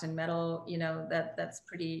cast in metal, that's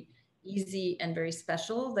pretty easy and very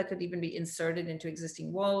special, that could even be inserted into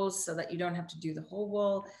existing walls so that you don't have to do the whole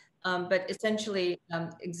wall. But essentially,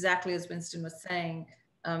 exactly as Winston was saying,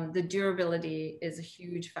 the durability is a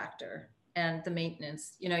huge factor, and the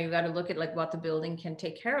maintenance. You got to look at like what the building can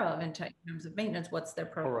take care of in terms of maintenance. What's their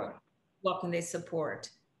program? What can they support?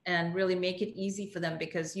 And really make it easy for them,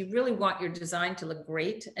 because you really want your design to look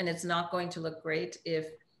great, and it's not going to look great if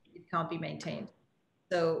it can't be maintained.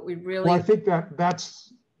 So we really. Well, I think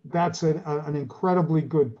that's an incredibly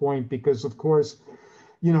good point, because of course,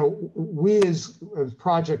 we as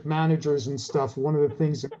project managers and stuff, one of the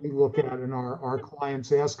things that we look at and our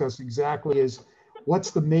clients ask us exactly is, what's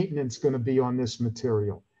the maintenance going to be on this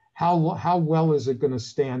material? How well is it going to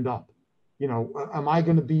stand up? Am I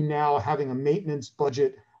going to be now having a maintenance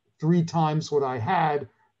budget 3 times what I had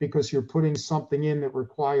because you're putting something in that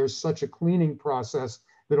requires such a cleaning process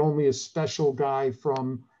that only a special guy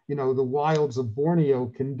from, you know, the wilds of Borneo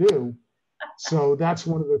can do. So that's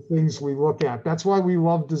one of the things we look at. That's why we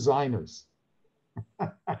love designers.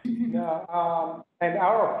 Yeah, and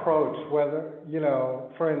our approach, whether, you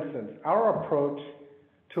know, for instance, our approach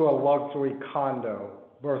to a luxury condo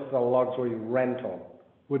versus a luxury rental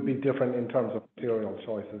would be different in terms of material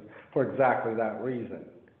choices for exactly that reason,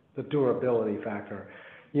 the durability factor.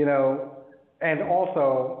 You know, and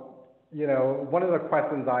also, you know, one of the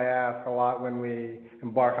questions I ask a lot when we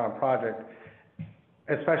embark on a project,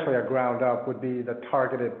 especially a ground up, would be the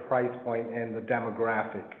targeted price point and the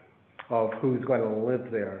demographic of who's going to live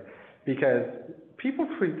there. Because people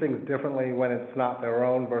treat things differently when it's not their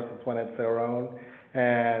own versus when it's their own,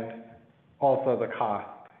 and also the cost.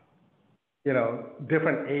 You know,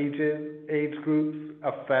 different age groups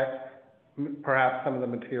affect perhaps some of the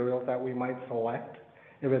materials that we might select.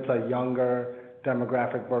 If it's a younger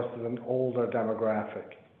demographic versus an older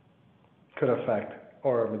demographic, could affect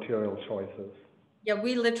our material choices. Yeah,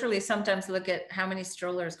 we literally sometimes look at how many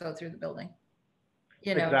strollers go through the building.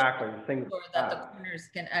 You know, exactly, things so that the corners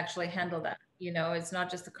can actually handle that. You know, it's not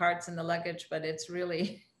just the carts and the luggage, but it's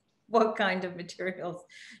really what kind of materials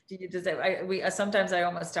do you design? Sometimes I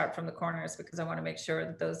almost start from the corners because I want to make sure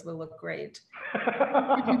that those will look great.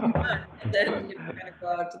 And then you kind of go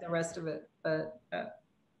out to the rest of it. But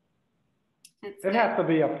it has to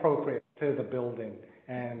be appropriate to the building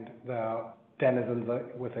and the denizens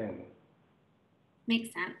within.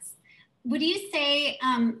 Makes sense. Would you say,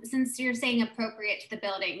 since you're saying appropriate to the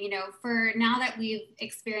building, you know, for now that we've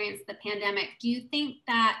experienced the pandemic, do you think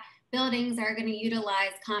that buildings are going to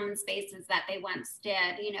utilize common spaces that they once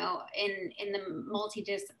did, you know, in the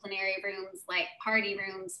multidisciplinary rooms, like party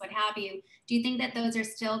rooms, what have you? Do you think that those are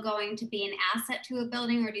still going to be an asset to a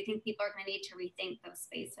building, or do you think people are going to need to rethink those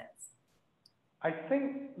spaces? I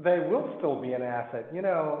think they will still be an asset. You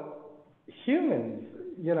know, humans,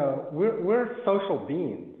 you know, we're social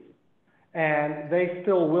beings. And they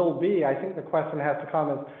still will be. I think the question has to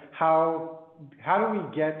come is how do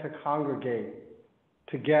we get to congregate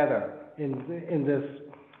together in this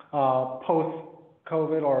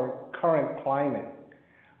post-COVID or current climate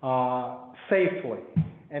safely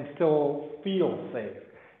and still feel safe?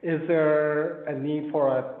 Is there a need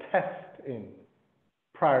for a testing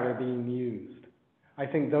prior to being used? I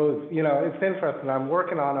think those, you know, it's interesting. I'm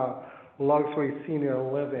working on a luxury senior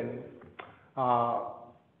living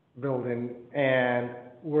building, and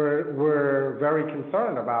we're very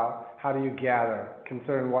concerned about how do you gather,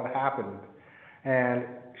 considering what happened, and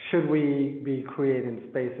should we be creating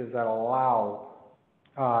spaces that allow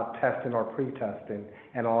testing or pre-testing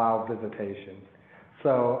and allow visitation.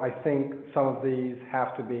 So I think some of these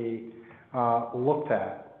have to be looked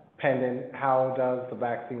at, pending how does the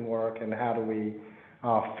vaccine work and how do we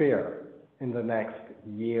fare in the next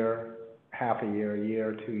year, half a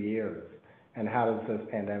year, 2 years. And how does this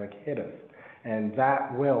pandemic hit us? And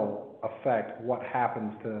that will affect what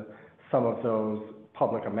happens to some of those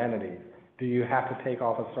public amenities. Do you have to take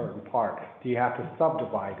off a certain part? Do you have to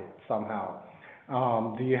subdivide it somehow?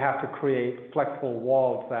 Do you have to create flexible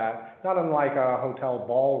walls that, not unlike a hotel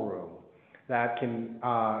ballroom, that can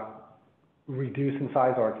reduce in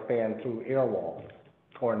size or expand through air walls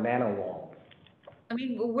or nano walls? I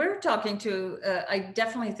mean, we're talking to, I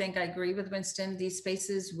definitely think I agree with Winston. These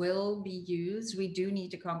spaces will be used. We do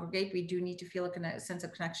need to congregate. We do need to feel a sense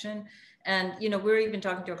of connection. And, you know, we're even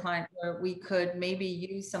talking to a client where we could maybe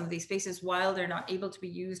use some of these spaces while they're not able to be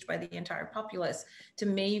used by the entire populace to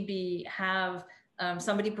maybe have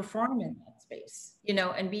somebody perform in that space, you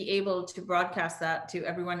know, and be able to broadcast that to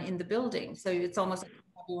everyone in the building. So it's almost like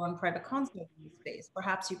your own private concert in the space.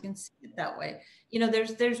 Perhaps you can see it that way. You know,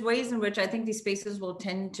 there's ways in which I think these spaces will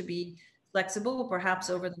tend to be flexible,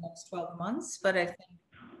 perhaps over the next 12 months, but I think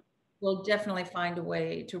we'll definitely find a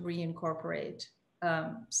way to reincorporate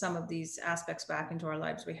some of these aspects back into our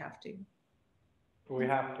lives. We have to. We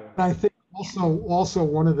have to. I think also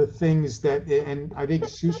one of the things that, and I think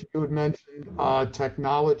Susie, you had mentioned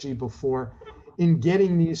technology before, in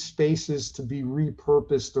getting these spaces to be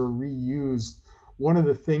repurposed or reused, one of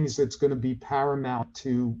the things that's going to be paramount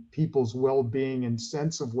to people's well-being and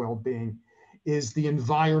sense of well-being is the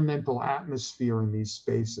environmental atmosphere in these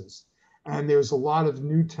spaces. And there's a lot of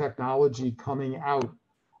new technology coming out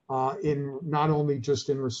in not only just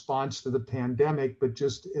in response to the pandemic, but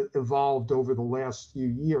just evolved over the last few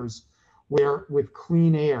years, where with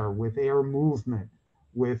clean air, with air movement,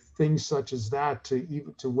 with things such as that,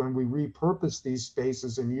 to when we repurpose these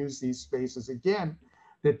spaces and use these spaces again,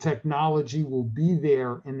 the technology will be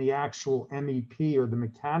there in the actual MEP or the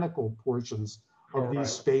mechanical portions of these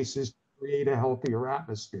spaces to create a healthier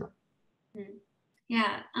atmosphere.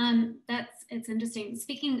 Yeah, it's interesting.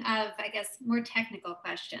 Speaking of, I guess, more technical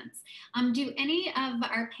questions, do any of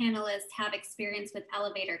our panelists have experience with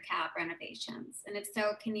elevator cab renovations? And if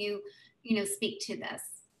so, can you speak to this?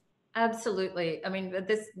 Absolutely. I mean,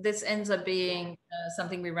 this ends up being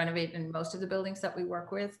something we renovate in most of the buildings that we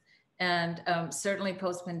work with. And certainly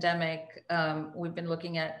post-pandemic, we've been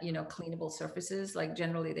looking at, cleanable surfaces. Like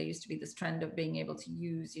generally, there used to be this trend of being able to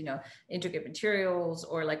use, intricate materials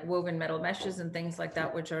or like woven metal meshes and things like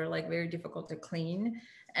that, which are like very difficult to clean.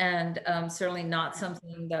 And certainly not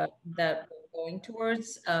something that we're going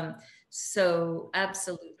towards. So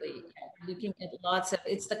absolutely, looking at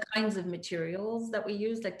it's the kinds of materials that we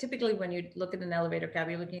use. Like typically when you look at an elevator cab,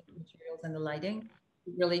 you're looking at the materials and the lighting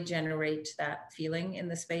really generate that feeling in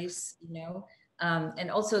the space, and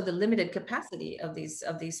also the limited capacity of these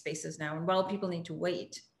spaces now. And while people need to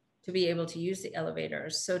wait to be able to use the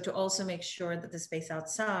elevators, so to also make sure that the space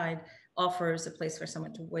outside offers a place for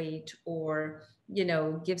someone to wait, or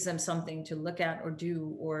gives them something to look at or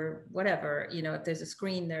do or whatever. If there's a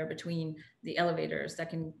screen there between the elevators that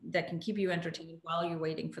can keep you entertained while you're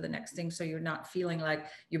waiting for the next thing, so you're not feeling like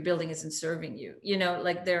your building isn't serving you.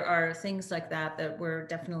 Like there are things like that we're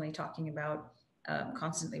definitely talking about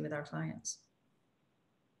constantly with our clients.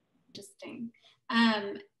 Interesting.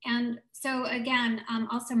 And so again,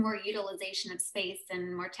 also more utilization of space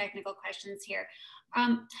and more technical questions here.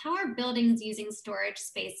 How are buildings using storage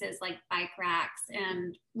spaces like bike racks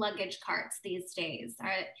and luggage carts these days?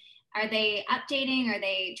 Are they updating? Are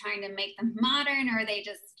they trying to make them modern? Or are they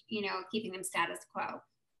just, keeping them status quo?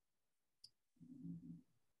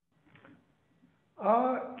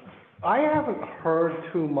 I haven't heard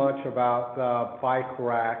too much about the bike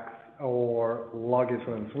racks or luggage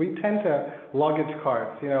rooms. We tend to luggage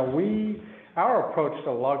carts. Our approach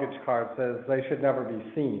to luggage carts is they should never be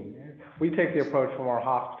seen. We take the approach from our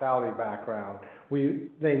hospitality background.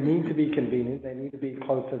 They need to be convenient. They need to be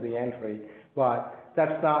close to the entry, but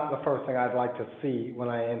that's not the first thing I'd like to see when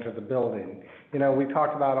I enter the building. We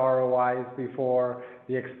talked about ROIs before,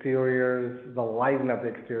 the exteriors, the lighting of the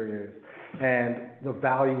exteriors, and the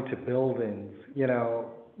value to buildings. Our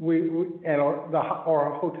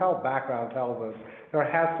hotel background tells us there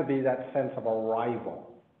has to be that sense of arrival.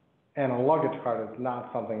 And a luggage cart is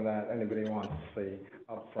not something that anybody wants to see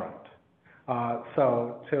up front.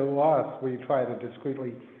 So to us, we try to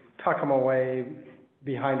discreetly tuck them away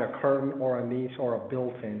behind a curtain or a niche or a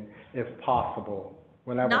built-in if possible,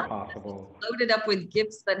 whenever Not possible. Loaded up with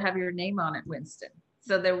gifts that have your name on it, Winston.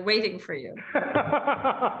 So they're waiting for you.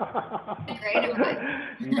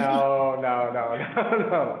 No.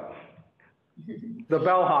 The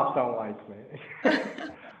bellhops don't like me.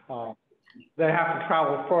 They have to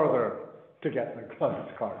travel further to get the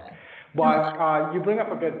luggage cart. But you bring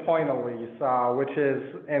up a good point, Elise, which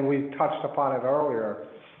is, and we touched upon it earlier,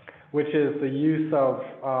 which is the use of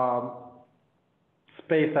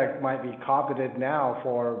space that might be coveted now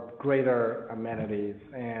for greater amenities.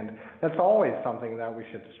 And that's always something that we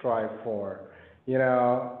should strive for.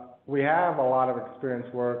 We have a lot of experience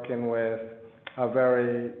working with a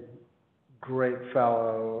very great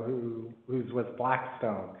fellow who's with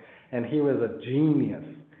Blackstone. And he was a genius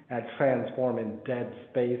at transforming dead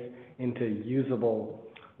space into usable,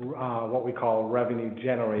 what we call revenue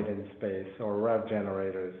generating space, or rev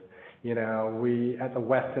generators. We, at the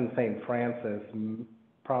Westin St. Francis,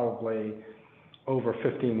 probably over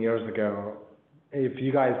 15 years ago, if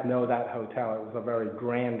you guys know that hotel, it was a very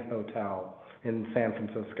grand hotel in San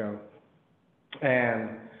Francisco. And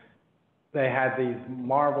they had these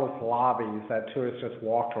marvelous lobbies that tourists just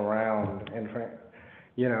walked around and,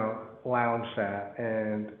 lounged at.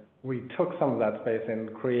 And we took some of that space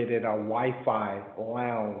and created a Wi-Fi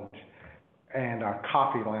lounge and a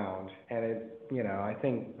coffee lounge. And it, I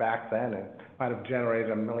think back then it might have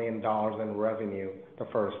generated $1 million in revenue the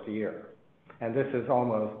first year. And this is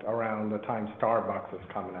almost around the time Starbucks is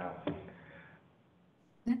coming out.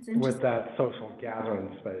 That's interesting. With that social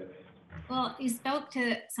gathering space. Well, you spoke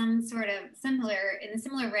to some sort of similar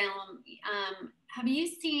realm. Have you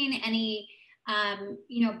seen any,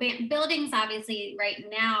 buildings obviously right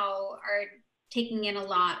now are taking in a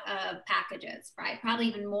lot of packages, right? Probably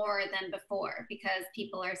even more than before because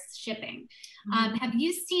people are shipping. Have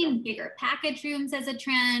you seen bigger package rooms as a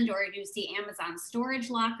trend, or do you see Amazon storage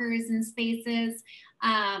lockers in spaces?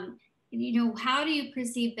 How do you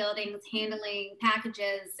perceive buildings handling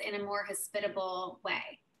packages in a more hospitable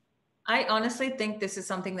way? I honestly think this is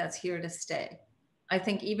something that's here to stay. I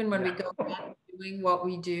think even when we go back to doing what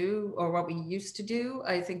we do or what we used to do,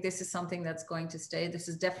 I think this is something that's going to stay. This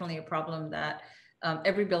is definitely a problem that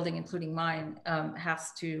every building, including mine,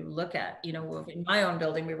 has to look at. You know, in my own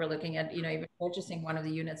building, we were looking at, you know, even purchasing one of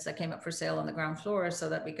the units that came up for sale on the ground floor so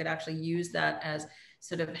that we could actually use that as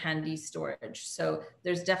sort of handy storage. So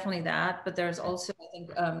there's definitely that, but there's also, I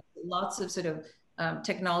think, lots of sort of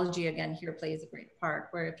technology again here plays a great part,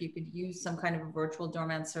 where if you could use some kind of a virtual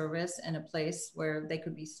doorman service and a place where they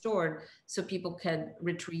could be stored so people can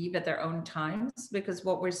retrieve at their own times. Because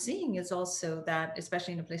what we're seeing is also that,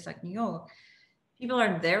 especially in a place like New York, people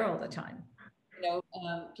aren't there all the time. You know,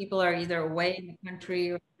 people are either away in the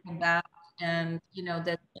country or come back, and you know,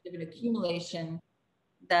 there's kind of an accumulation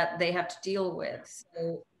that they have to deal with.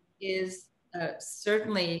 So it is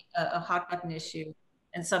certainly a hot button issue,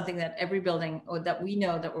 and something that every building, or that we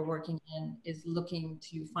know that we're working in, is looking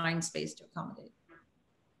to find space to accommodate.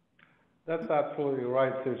 That's absolutely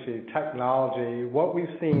right, Suchi. Technology, what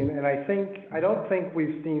we've seen, and I don't think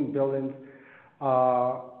we've seen buildings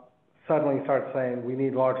suddenly start saying we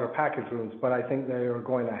need larger package rooms, but I think they are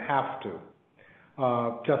going to have to,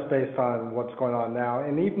 just based on what's going on now.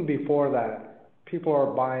 And even before that, people are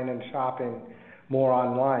buying and shopping more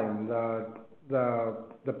online.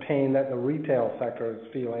 The pain that the retail sector is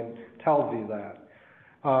feeling tells you that.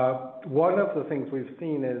 One of the things we've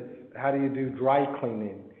seen is, how do you do dry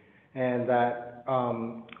cleaning and that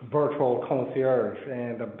virtual concierge?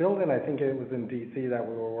 And a building, I think it was in DC that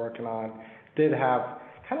we were working on, did have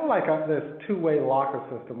kind of like this two-way locker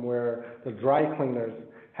system where the dry cleaners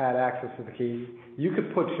had access to the key. You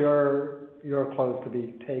could put your clothes to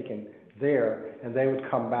be taken there, and they would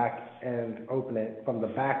come back and open it from the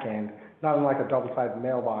back end, not unlike a double-sided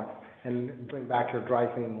mailbox, and bring back your dry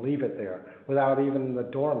clean and leave it there without even the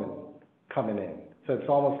doorman coming in. So it's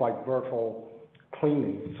almost like virtual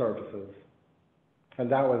cleaning services. And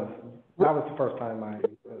that was the first time I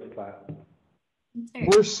noticed that.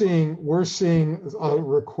 We're seeing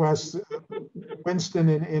requests, Winston,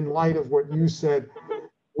 in light of what you said,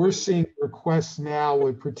 we're seeing requests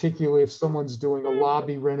now, particularly if someone's doing a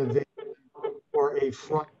lobby renovation or a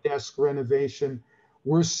front desk renovation.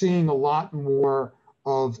 We're seeing a lot more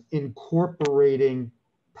of incorporating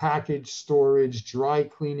package storage, dry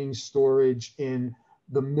cleaning storage in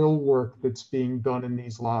the millwork that's being done in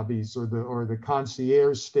these lobbies, or the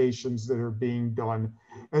concierge stations that are being done,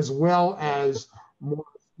 as well as more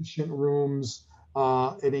efficient rooms.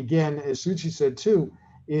 And again, as Suchi said too,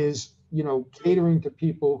 is, you know, catering to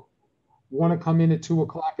people who want to come in at 2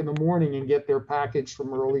 o'clock in the morning and get their package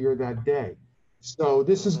from earlier that day. So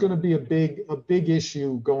this is going to be a big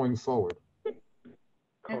issue going forward.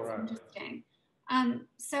 That's interesting.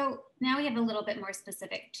 So now we have a little bit more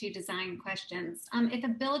specific to design questions. If a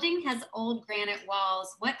building has old granite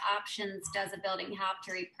walls, what options does a building have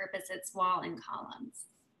to repurpose its wall and columns?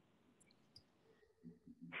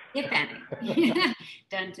 If any.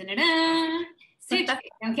 Dun, dun, dun, dun.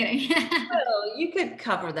 I'm kidding. Well, you could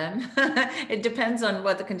cover them. It depends on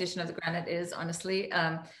what the condition of the granite is, honestly.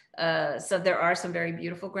 So there are some very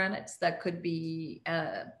beautiful granites that could be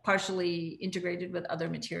partially integrated with other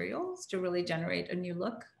materials to really generate a new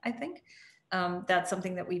look, I think. That's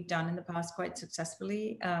something that we've done in the past quite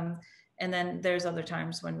successfully. And then there's other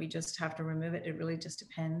times when we just have to remove it. It really just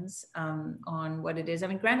depends on what it is. I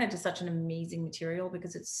mean, granite is such an amazing material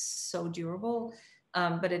because it's so durable.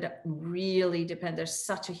 But it really depends. There's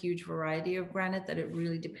such a huge variety of granite that it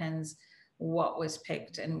really depends what was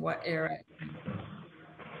picked and what era.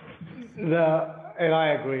 And I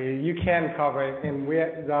agree. You can cover it. And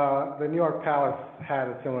the New York Palace had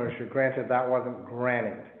a similar issue. Granted, that wasn't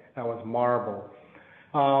granite. That was marble.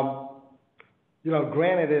 You know,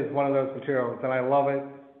 granite is one of those materials, and I love it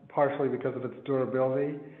partially because of its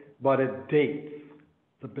durability, but it dates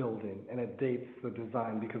the building and it dates the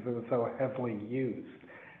design because it was so heavily used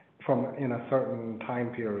in a certain time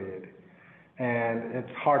period, and it's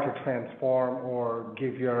hard to transform or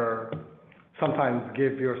sometimes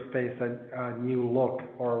give your space a new look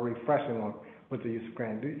or a refreshing look with the use of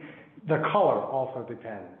granite. The color also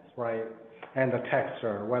depends, right? And the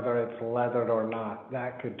texture, whether it's leathered or not,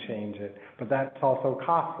 that could change it. But that's also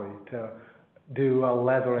costly to do a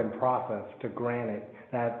leathering process to granite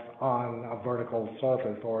that's on a vertical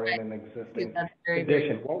surface or in an existing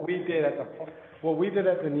condition. What we did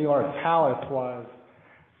at the New York Palace was,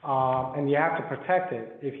 and you have to protect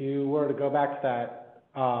it. If you were to go back to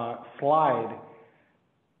that slide,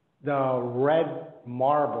 the red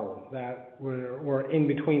marble that were in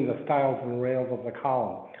between the stiles and rails of the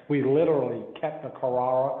column, we literally kept the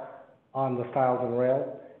Carrara on the stiles and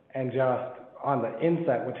rails, and just on the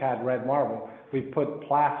inset, which had red marble, we put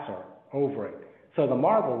plaster over it. So the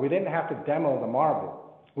marble, we didn't have to demo the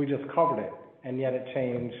marble. We just covered it, and yet it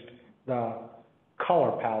changed the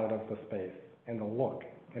color palette of the space. and the look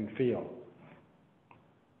and feel.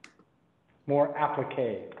 More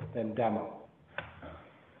applique than demo.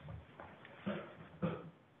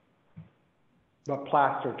 But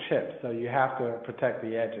plaster chips, so you have to protect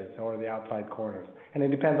the edges or the outside corners. And it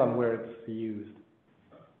depends on where it's used.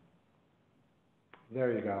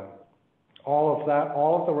 There you go. All of that,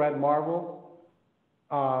 all of the red marble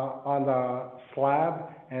on the slab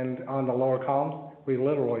and on the lower columns, we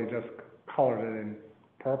literally just colored it in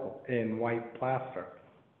purple, in white plaster.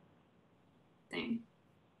 Same.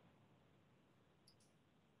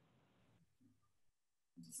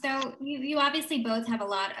 So you obviously both have a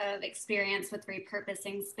lot of experience with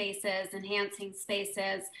repurposing spaces, enhancing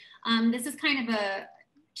spaces. This is kind of a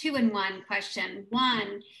two-in-one question.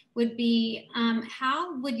 One would be,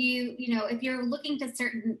 how would you, if you're looking to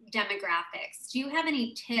certain demographics, do you have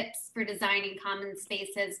any tips for designing common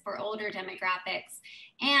spaces for older demographics?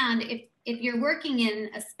 And if you're working in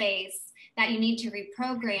a space that you need to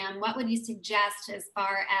reprogram, what would you suggest as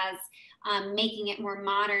far as making it more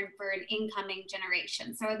modern for an incoming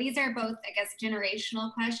generation? So these are both, I guess,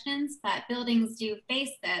 generational questions, but buildings do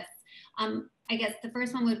face this. I guess the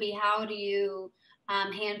first one would be, how do you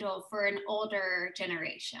handle for an older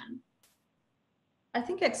generation? I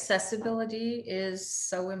think accessibility is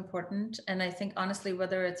so important. And I think honestly,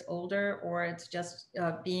 whether it's older or it's just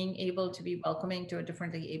being able to be welcoming to a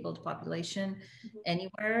differently abled population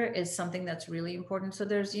anywhere is something that's really important. So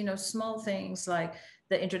there's, small things like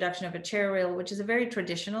the introduction of a chair rail, which is a very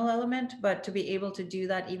traditional element, but to be able to do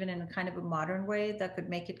that even in a kind of a modern way that could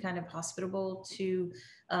make it kind of hospitable to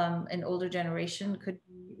an older generation could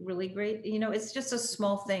be really great. It's just the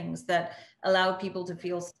small things that allow people to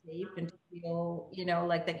feel safe and to feel,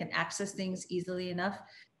 like they can access things easily enough.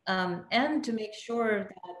 And to make sure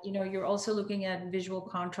that, you're also looking at visual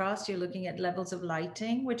contrast, you're looking at levels of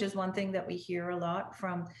lighting, which is one thing that we hear a lot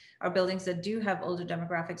from our buildings that do have older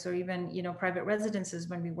demographics, or even, private residences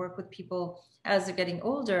when we work with people as they're getting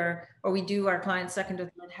older, or we do our clients' second or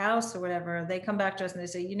third house or whatever, they come back to us and they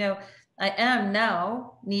say, I am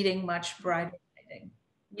now needing much brighter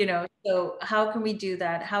lighting. So how can we do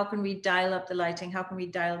that? How can we dial up the lighting? How can we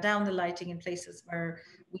dial down the lighting in places where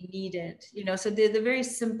we need it? So they're the very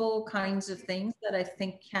simple kinds of things that I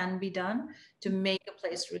think can be done to make a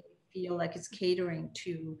place really feel like it's catering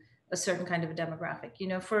to a certain kind of a demographic.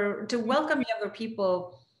 To welcome younger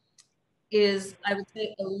people is, I would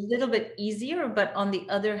say, a little bit easier, but on the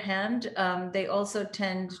other hand, they also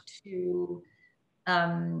tend to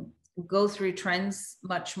go through trends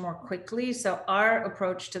much more quickly. So our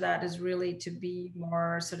approach to that is really to be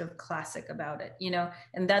more sort of classic about it,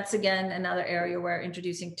 and that's again another area where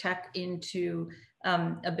introducing tech into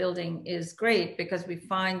a building is great, because we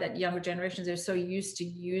find that younger generations are so used to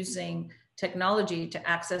using technology to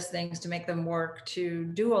access things, to make them work, to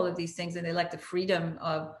do all of these things, and they like the freedom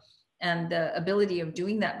of and the ability of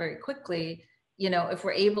doing that very quickly. If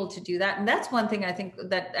we're able to do that, and that's one thing I think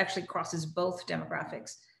that actually crosses both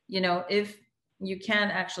demographics. If you can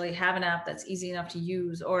actually have an app that's easy enough to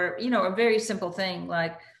use, or, a very simple thing,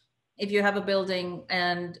 like if you have a building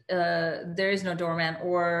and there is no doorman,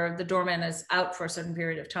 or the doorman is out for a certain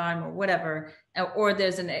period of time or whatever, or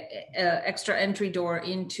there's an extra entry door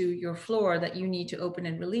into your floor that you need to open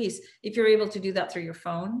and release, if you're able to do that through your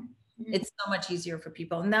phone, it's so much easier for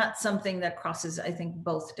people. And that's something that crosses, I think,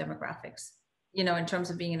 both demographics, in terms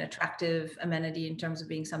of being an attractive amenity, in terms of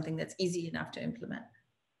being something that's easy enough to implement.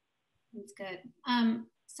 That's good.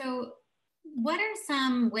 So what are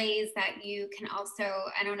some ways that you can also,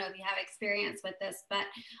 I don't know if you have experience with this, but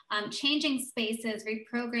changing spaces,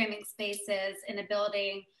 reprogramming spaces in a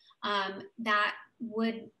building that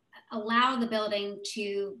would allow the building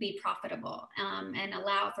to be profitable and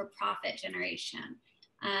allow for profit generation?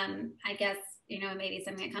 I guess, maybe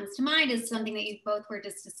something that comes to mind is something that you both were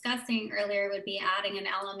just discussing earlier, would be adding an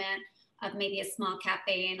element of maybe a small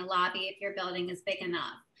cafe in a lobby if your building is big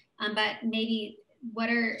enough. But maybe what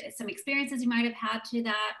are some experiences you might have had to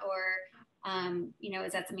that, or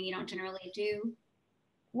is that something you don't generally do?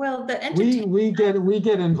 Well, we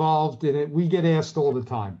get involved in it. We get asked all the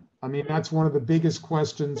time. I mean, that's one of the biggest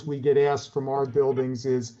questions we get asked from our buildings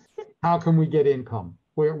is, how can we get income?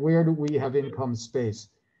 Where do we have income space?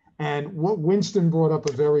 And what Winston brought up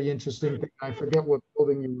a very interesting thing. I forget what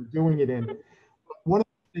building you were doing it in. One of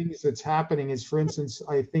the things that's happening is, for instance,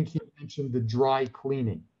 I think he mentioned the dry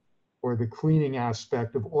cleaning, or the cleaning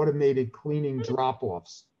aspect of automated cleaning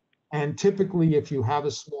drop-offs. And typically, if you have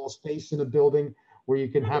a small space in a building where you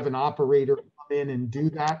can have an operator come in and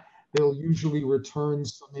do that, they'll usually return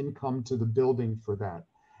some income to the building for that.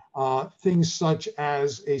 Things such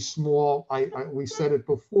as a small, we said it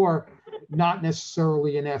before, not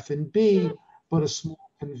necessarily an F&B, but a small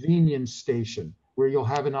convenience station where you'll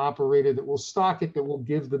have an operator that will stock it, that will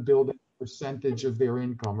give the building a percentage of their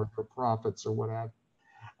income or for profits or what have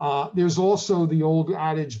you. There's also the old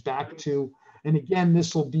adage back to, and again,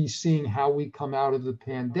 this will be seeing how we come out of the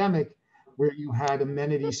pandemic, where you had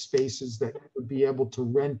amenity spaces that you would be able to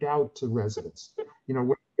rent out to residents. You know,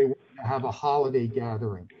 whether they wanted to have a holiday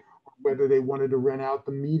gathering, or whether they wanted to rent out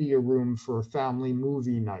the media room for a family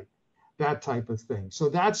movie night, that type of thing.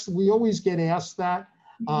 So we always get asked that.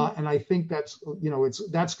 And I think that's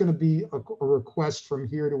going to be a request from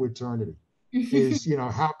here to eternity is,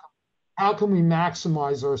 how can we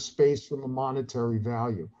maximize our space from a monetary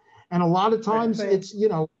value? And a lot of times it's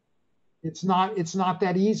not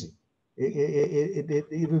that easy.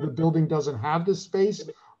 Either the building doesn't have the space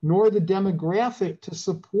nor the demographic to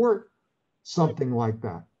support something like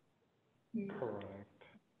that. Correct.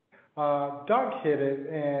 Doug hit it,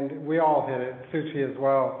 and we all hit it, Suchi as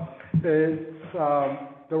well. It's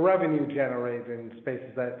the revenue generated in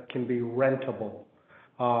spaces that can be rentable,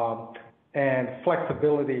 and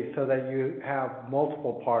flexibility so that you have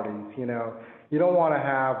multiple parties. You don't want to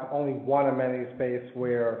have only one amenity space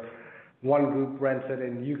where one group rents it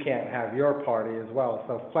and you can't have your party as well.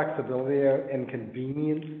 So flexibility and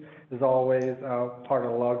convenience is always part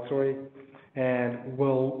of luxury, and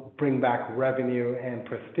will bring back revenue and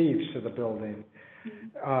prestige to the building.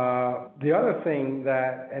 The other thing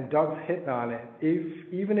and Doug's hitting on it,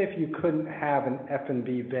 even if you couldn't have an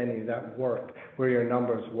F&B venue that worked, where your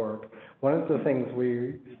numbers work, one of the things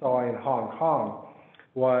we saw in Hong Kong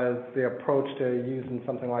was the approach to using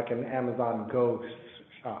something like an Amazon Go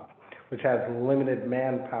shop, which has limited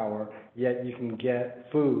manpower, yet you can get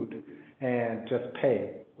food and just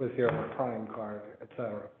pay with your Prime card,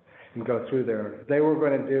 etc., and go through there. They were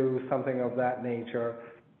going to do something of that nature,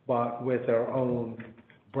 but with their own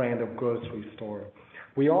brand of grocery store.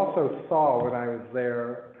 We also saw, when I was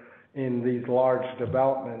there in these large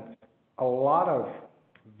developments, a lot of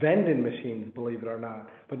vending machines, believe it or not,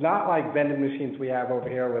 but not like vending machines we have over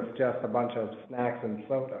here with just a bunch of snacks and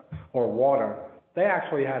soda or water. They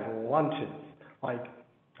actually had lunches, like,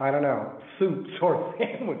 I don't know, soups or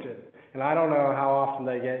sandwiches. And I don't know how often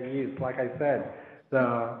they get used. Like I said,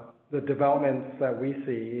 the developments that we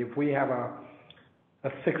see, if we have a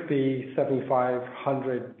 60,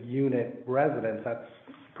 7,500 unit residence, that's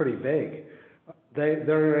pretty big.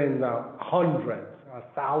 They're in the hundreds,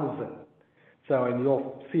 1,000. So, and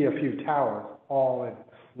you'll see a few towers all in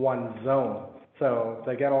one zone. So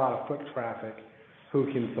they get a lot of foot traffic who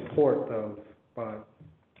can support those. But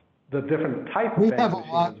the different type of vending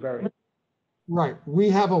machines is very... Right. We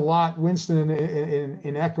have a lot, Winston,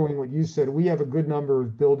 in echoing what you said, we have a good number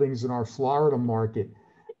of buildings in our Florida market,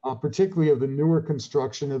 particularly of the newer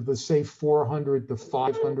construction of the, say, 400 to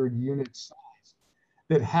 500 unit size,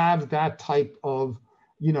 that have that type of,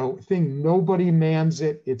 thing. Nobody mans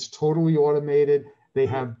it. It's totally automated. They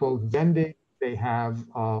have both vending, they have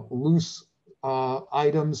loose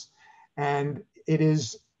items, and it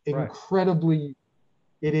is incredibly,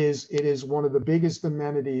 it is one of the biggest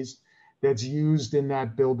amenities that's used in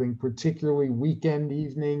that building, particularly weekend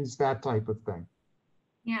evenings, that type of thing.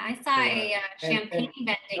 Yeah, I saw a champagne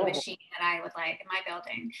vending machine that I would like in my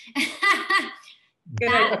building.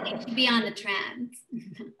 That needs to be on the trends.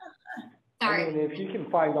 Sorry. I mean, if you can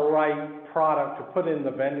find the right product to put in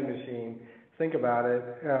the vending machine, think about it.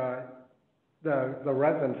 The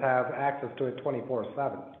residents have access to it 24/7.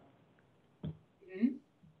 Mm-hmm.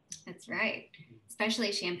 That's right.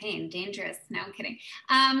 Especially champagne, dangerous. No, I'm kidding.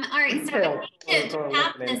 All right, so to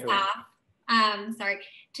cap this off,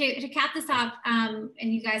 to cap this off, and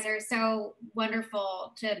you guys are so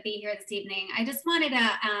wonderful to be here this evening. I just wanted to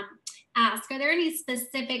ask, are there any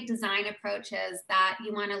specific design approaches that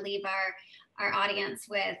you want to leave our audience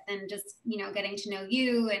with, and just, getting to know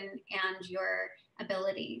you and your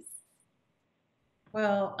abilities?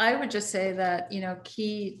 Well, I would just say that,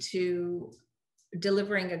 key to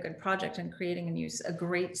delivering a good project and creating a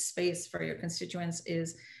great space for your constituents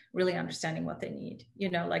is really understanding what they need.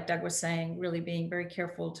 Like Doug was saying, really being very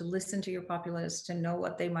careful to listen to your populace, to know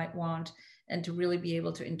what they might want, and to really be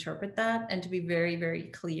able to interpret that, and to be very,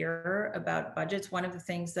 very clear about budgets. One of the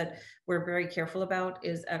things that we're very careful about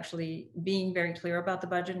is actually being very clear about the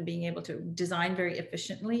budget and being able to design very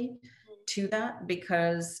efficiently to that,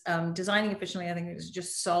 because designing efficiently, I think,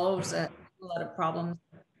 just solves a lot of problems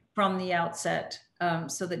from the outset,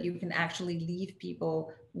 so that you can actually leave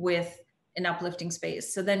people with an uplifting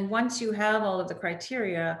space. So then once you have all of the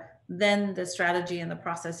criteria, then the strategy and the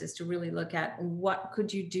process is to really look at what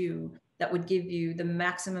could you do that would give you the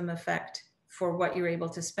maximum effect for what you're able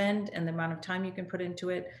to spend and the amount of time you can put into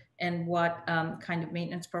it, and what kind of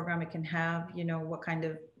maintenance program it can have. You know, what kind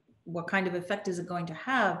of effect is it going to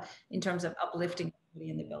have in terms of uplifting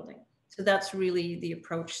in the building. So that's really the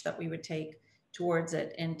approach that we would take towards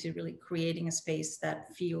it, and to really creating a space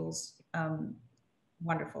that feels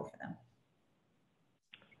wonderful for them.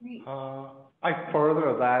 I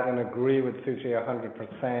further that and agree with Suchi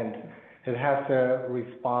 100%. It has to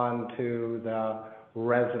respond to the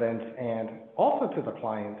residents and also to the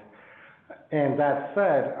client. And that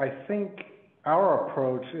said, I think our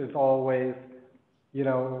approach is always, you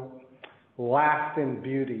know, last in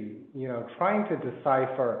beauty, you know, trying to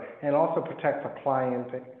decipher and also protect the client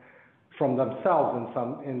from themselves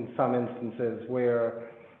in some instances, where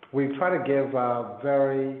we try to give a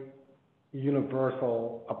very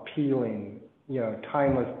universal, appealing, you know,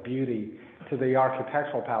 timeless beauty to the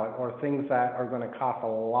architectural palette, or things that are going to cost a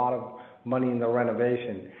lot of money in the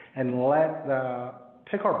renovation, and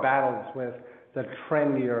pick our battles with the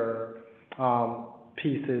trendier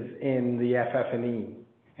pieces in the FF&E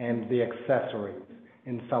and the accessories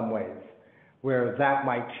in some ways, where that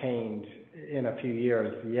might change in a few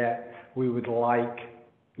years, yet we would like,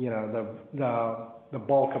 you know, the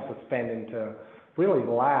bulk of the spending to really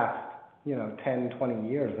last, you know, 10, 20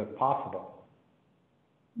 years if possible.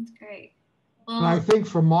 That's great. And I think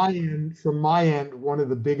from my end, one of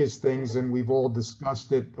the biggest things, and we've all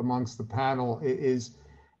discussed it amongst the panel, is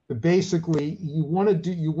that basically you want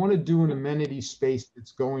to do an amenity space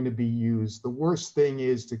that's going to be used. The worst thing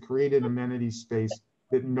is to create an amenity space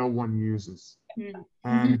that no one uses. Mm-hmm.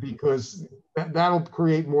 And because that'll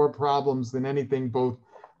create more problems than anything, both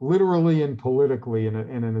literally and politically in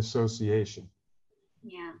an association.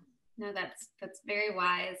 Yeah, no, that's very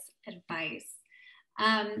wise advice.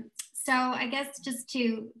 So I guess just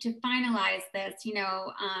to finalize this, you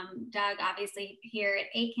know, Doug, obviously here at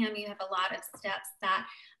AKAM, you have a lot of steps that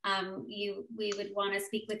we would want to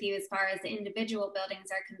speak with you as far as the individual buildings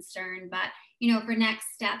are concerned, but, you know, for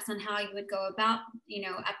next steps on how you would go about, you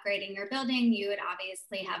know, upgrading your building, you would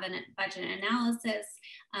obviously have a budget analysis.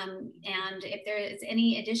 And if there is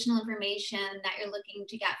any additional information that you're looking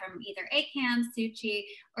to get from either AKAM, Suchi,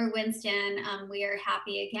 or Winston, we are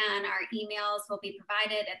happy. Again, our emails will be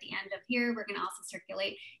provided at the end of here. We're going to also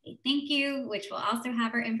circulate a thank you, which will also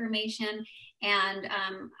have our information. And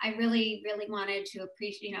I really, really wanted to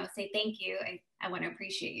appreciate, you know, say thank you. I want to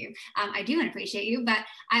appreciate you. I do want to appreciate you, but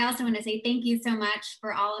I also want to say thank you so much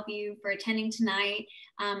for all of you for attending tonight.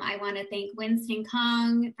 I want to thank Winston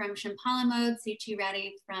Kong from Champalimaud, Suchi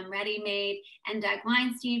Reddy from Reddymade, and Doug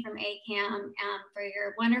Weinstein from AKAM for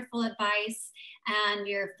your wonderful advice and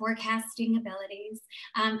your forecasting abilities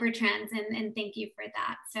for trends, and thank you for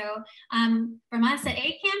that. So from us at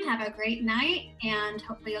AKAM, have a great night, and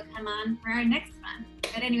hopefully you'll come on for our next one.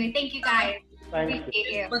 But anyway, thank you guys. Appreciate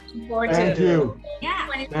you. Looking forward Thank to you. Yeah.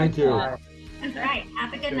 Thank you. That's right.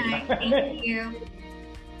 Have a good night. Thank you.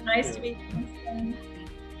 Nice to meet you.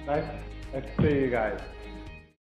 Nice to see you guys.